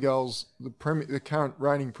Seagulls, the current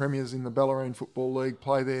reigning premiers in the Bellarine Football League,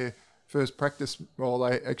 play their first practice. Well,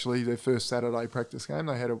 their first Saturday practice game.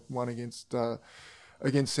 They had one against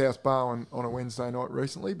South Bowen on a Wednesday night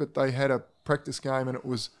recently, but they had a practice game and it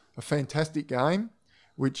was a fantastic game,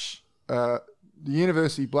 which the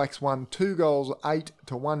University Blacks won 2 goals 8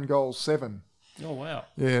 to 1 goal 7. Oh, wow.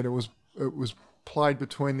 Yeah, and it was played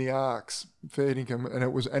between the arcs, fair dinkum,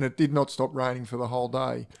 and it did not stop raining for the whole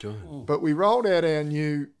day. But we rolled out our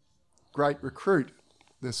new great recruit,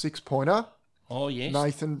 the 6-pointer. Oh, yes.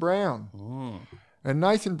 Nathan Brown. And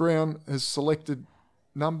Nathan Brown has selected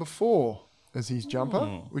number 4 as his jumper,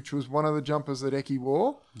 which was one of the jumpers that Ecky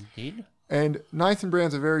wore. He did? And Nathan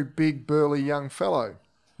Brown's a very big, burly young fellow.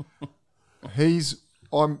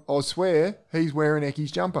 I swear, he's wearing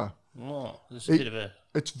Ecky's jumper. Oh, there's a bit of a...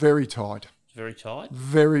 It's very tight. It's very tight?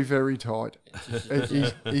 Very, very tight.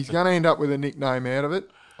 He's going to end up with a nickname out of it.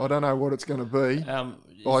 I don't know what it's going to be.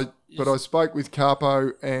 But I spoke with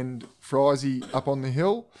Carpo and Frizy up on the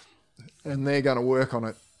hill, and they're going to work on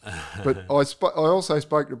it. But I also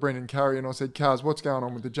spoke to Brendan Curry, and I said, Cars, what's going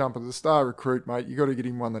on with the jumper? The star recruit, mate, you got to get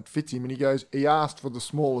him one that fits him. And he goes, he asked for the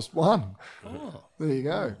smallest one. Oh. There you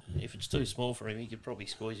go. If it's too small for him, he could probably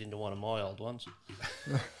squeeze into one of my old ones.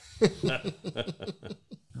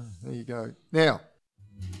 There you go. Now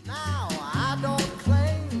I don't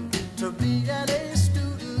claim to be an A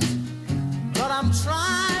student, but I'm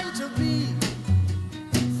trying to be.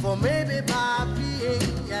 For maybe by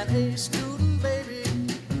being an A student, baby,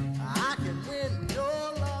 I can win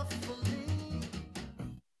your love for me.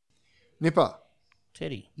 Nipper.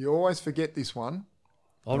 Teddy. You always forget this one.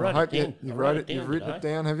 I wrote it down. You've written it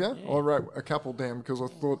down, have you? Yeah. I wrote a couple down because I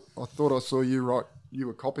thought I saw you write. You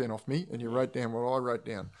were copying off me, and you wrote down what I wrote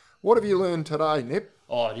down. What have you learned today, Nip?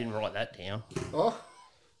 Oh, I didn't write that down. Oh,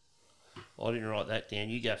 I didn't write that down.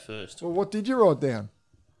 You go first. well, what did you write down?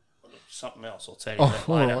 Something else. I'll tell you Oh, that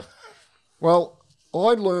all later. right. Well, I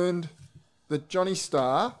learned that Johnny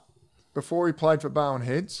Starr, before he played for Bowen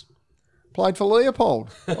Heads, played for Leopold.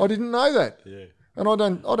 I didn't know that. Yeah. And I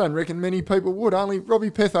don't reckon many people would. Only Robbie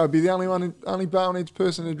Petho would be the only Bowen Heads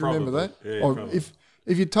person who'd remember that. Probably. Yeah, probably.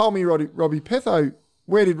 If you told me Robbie Petho,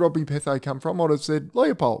 where did Robbie Petho come from? I'd have said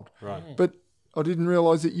Leopold. Right. But I didn't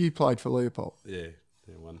realise that you played for Leopold. Yeah,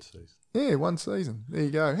 one season. Yeah, one season. There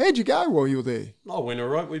you go. How'd you go while you were there? I went all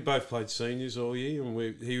right. We both played seniors all year,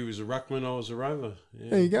 and he was a ruckman, I was a rover. Yeah.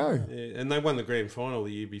 There you go. Yeah. And they won the grand final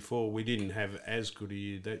the year before. We didn't have as good a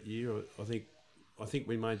year that year. I think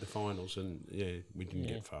we made the finals, and we didn't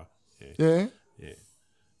get far. Yeah.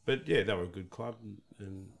 But they were a good club,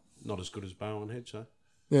 and not as good as Bowen Heads, though.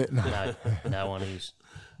 Yeah, no one is.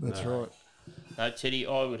 That's right. No, Teddy,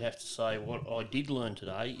 I would have to say what I did learn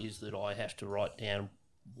today is that I have to write down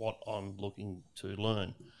what I'm looking to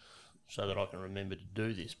learn so that I can remember to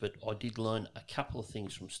do this. But I did learn a couple of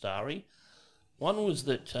things from Starry. One was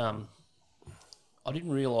that I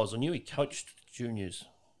didn't realise, I knew he coached juniors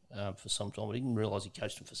for some time. I didn't realise he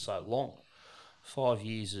coached them for so long. 5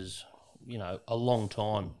 years is, a long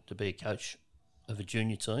time to be a coach of a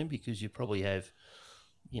junior team, because you probably have,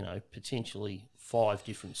 potentially 5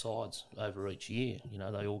 different sides over each year.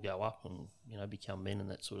 They all go up and, become men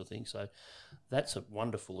and that sort of thing. So that's a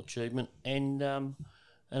wonderful achievement. And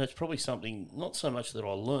it's probably something, not so much that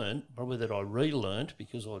I learned, probably that I relearned,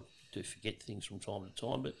 because I do forget things from time to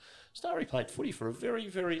time. But Starry played footy for a very,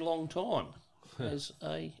 very long time as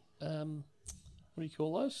a, what do you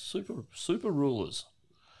call those? Super rulers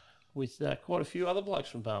with quite a few other blokes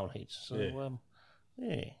from Bowen Heads. So,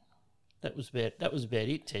 that was about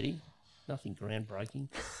it, Teddy. Nothing groundbreaking.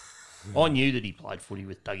 I knew that he played footy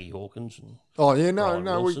with Dougie Hawkins. And Brian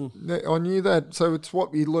Wilson. I knew that. So it's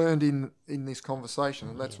what we learned in this conversation,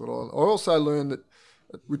 and that's what I also learned, that,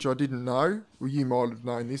 which I didn't know. Well, you might have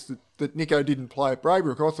known this, that Nico didn't play at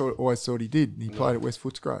Braybrook. I always thought he did. He played at West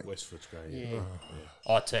Footscray. West Footscray, yeah.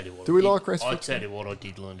 I tell you what. Do we like West Footscray? I tell you what I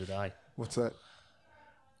did learn today. What's that?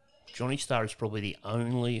 Johnny Starr is probably the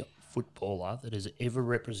only footballer that has ever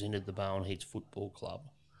represented the Bowen Heads Football Club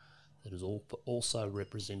that has also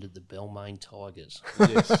represented the Balmain Tigers.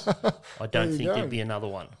 Yes. I don't think there'd be another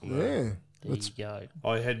one. Yeah. There you go.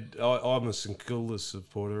 I'm a St Kilda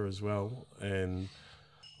supporter as well, and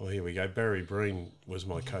here we go. Barry Breen was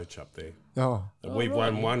my coach up there. We've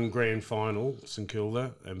won one grand final, St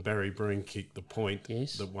Kilda, and Barry Breen kicked the point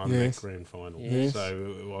that won that grand final. Yes.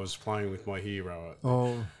 So I was playing with my hero.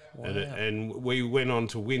 Oh. Wow. And we went on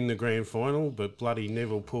to win the grand final, but bloody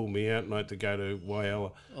Neville pulled me out, and I had to go to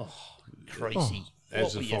Whyalla. Oh, crazy.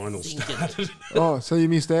 As the final started. So you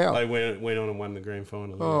missed out. They went on and won the grand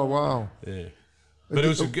final. Oh, wow. Yeah. But it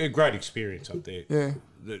was a great experience up there. Yeah.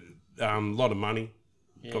 A lot of money.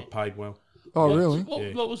 Got paid well. Oh, really?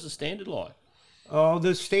 What was the standard like? Oh,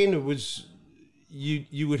 the standard was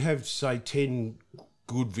you would have, say, 10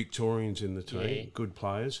 good Victorians in the team, good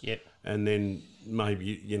players. Yep. And then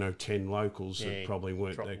maybe, 10 locals that probably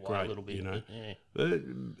weren't that great, a little bit,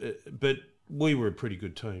 But we were a pretty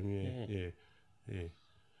good team, yeah.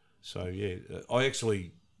 So, I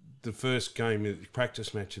actually, the first game, the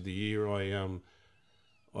practice match of the year, I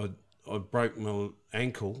broke my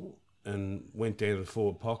ankle and went down to the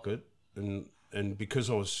forward pocket, and because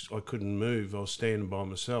I couldn't move, I was standing by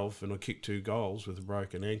myself, and I kicked 2 goals with a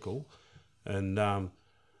broken ankle, and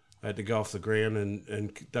I had to go off the ground,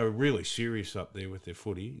 and they were really serious up there with their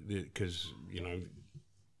footy, because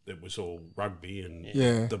it was all rugby,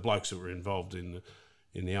 and the blokes that were involved in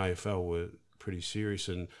the AFL were pretty serious,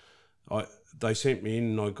 and they sent me in,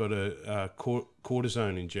 and I got a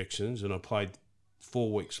cortisone injections, and I played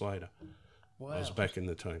 4 weeks later. Wow. I was back in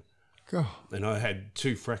the team. God. And I had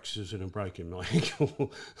 2 fractures and a break in my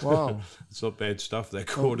ankle. Wow. It's not bad stuff, that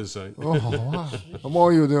cortisone. Oh, wow. And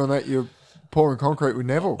while you were doing that, you're pouring concrete with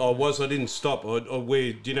Neville. I didn't stop. I'd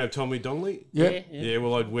wear, do you know Tommy Donnelly? Yep. Yeah,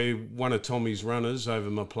 well, I'd wear one of Tommy's runners over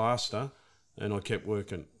my plaster, and I kept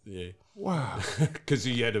working, Wow. Because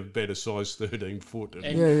he had a better size 13 foot.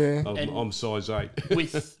 And I'm size 8.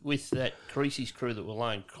 with that Creasy's crew that were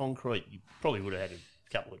laying concrete, you probably would have had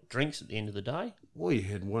a couple of drinks at the end of the day. We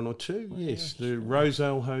had 1 or 2, yes. The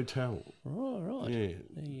Roselle Hotel. Oh, right. Yeah.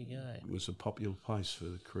 There you go. It was a popular place for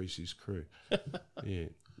the Creasy's crew. Yeah.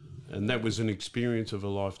 And that was an experience of a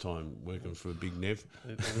lifetime, working for Big Nev.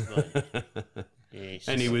 Yes.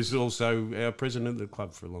 And he was also our president of the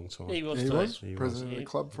club for a long time. He was president of the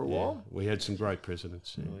club for a while. We had some great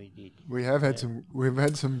presidents. Yeah. We did. We've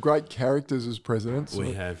had some great characters as presidents.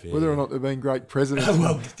 We have, Whether or not they've been great presidents,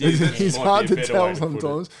 it's hard to tell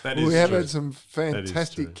sometimes. We have had some That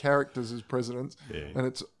fantastic characters as presidents, Yeah.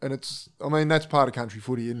 and it's. I mean, that's part of country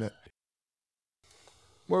footy, isn't it?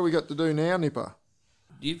 What have we got to do now, Nipper?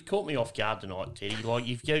 You've caught me off guard tonight, Teddy. Like,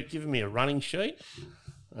 you've given me a running sheet,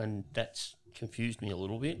 and that's confused me a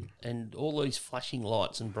little bit. And all these flashing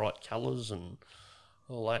lights and bright colours and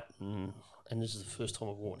all that, and this is the first time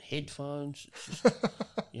I've worn headphones. It's just,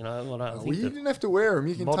 you know, I think you didn't have to wear them.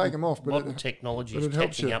 You can take them off. But modern technology is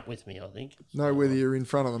catching up with me, I think. Know whether you're in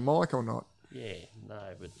front of the mic or not. Yeah, no,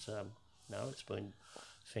 but no, it's been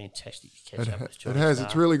fantastic to catch up with Johnny. It has. Starr.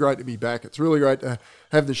 It's really great to be back. It's really great to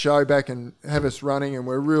have the show back and have us running, and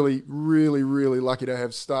we're really, really, really lucky to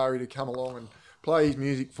have Starry to come along and play his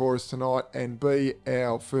music for us tonight and be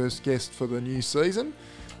our first guest for the new season.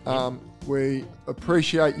 We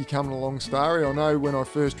appreciate you coming along, Starry. I know when I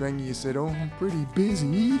first rang you, you said, "Oh, I'm pretty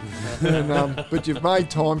busy," but you've made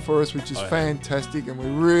time for us, which is fantastic, and we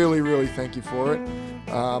really, really thank you for it.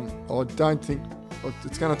 I don't think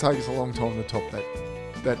it's going to take us a long time to top that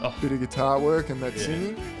bit of guitar work and that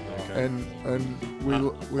singing, and we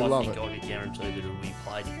love it. I can guarantee that it'll be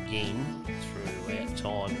played again throughout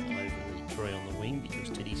time over the Tree on the Wing,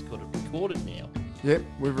 because Teddy's got it recorded now. Yep,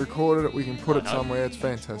 we've recorded it. We can put it somewhere. It's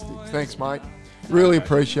fantastic. Thanks, mate. Really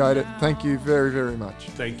appreciate it. Thank you very, very much.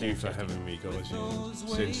 Thank you for having me, guys. You're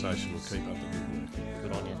sensational. Keep up the good work.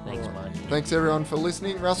 Good on you. Thanks, mate. Thanks, everyone, for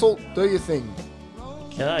listening. Russell, do your thing.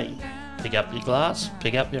 Okay. Pick up your glass,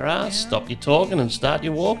 pick up your ass, stop your talking and start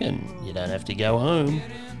your walking. You don't have to go home,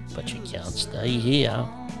 but you can't stay here.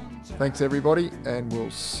 Thanks, everybody, and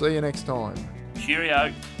we'll see you next time.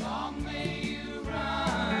 Cheerio. Long may you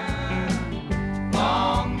run.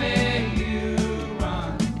 Long may you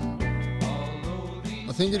run.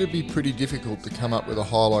 I think it'd be pretty difficult to come up with a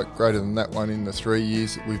highlight greater than that one in the 3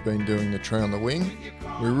 years that we've been doing the Tree on the Wing.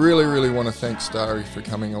 We really, really want to thank Starry for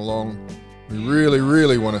coming along. We really,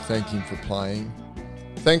 really want to thank him for playing.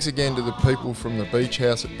 Thanks again to the people from the Beach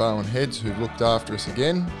House at Barwon Heads who looked after us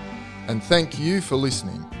again. And thank you for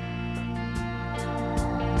listening.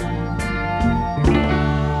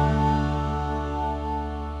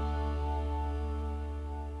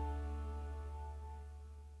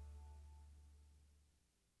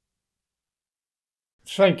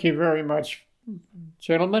 Thank you very much,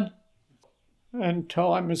 gentlemen. And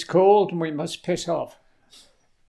time is called and we must piss off.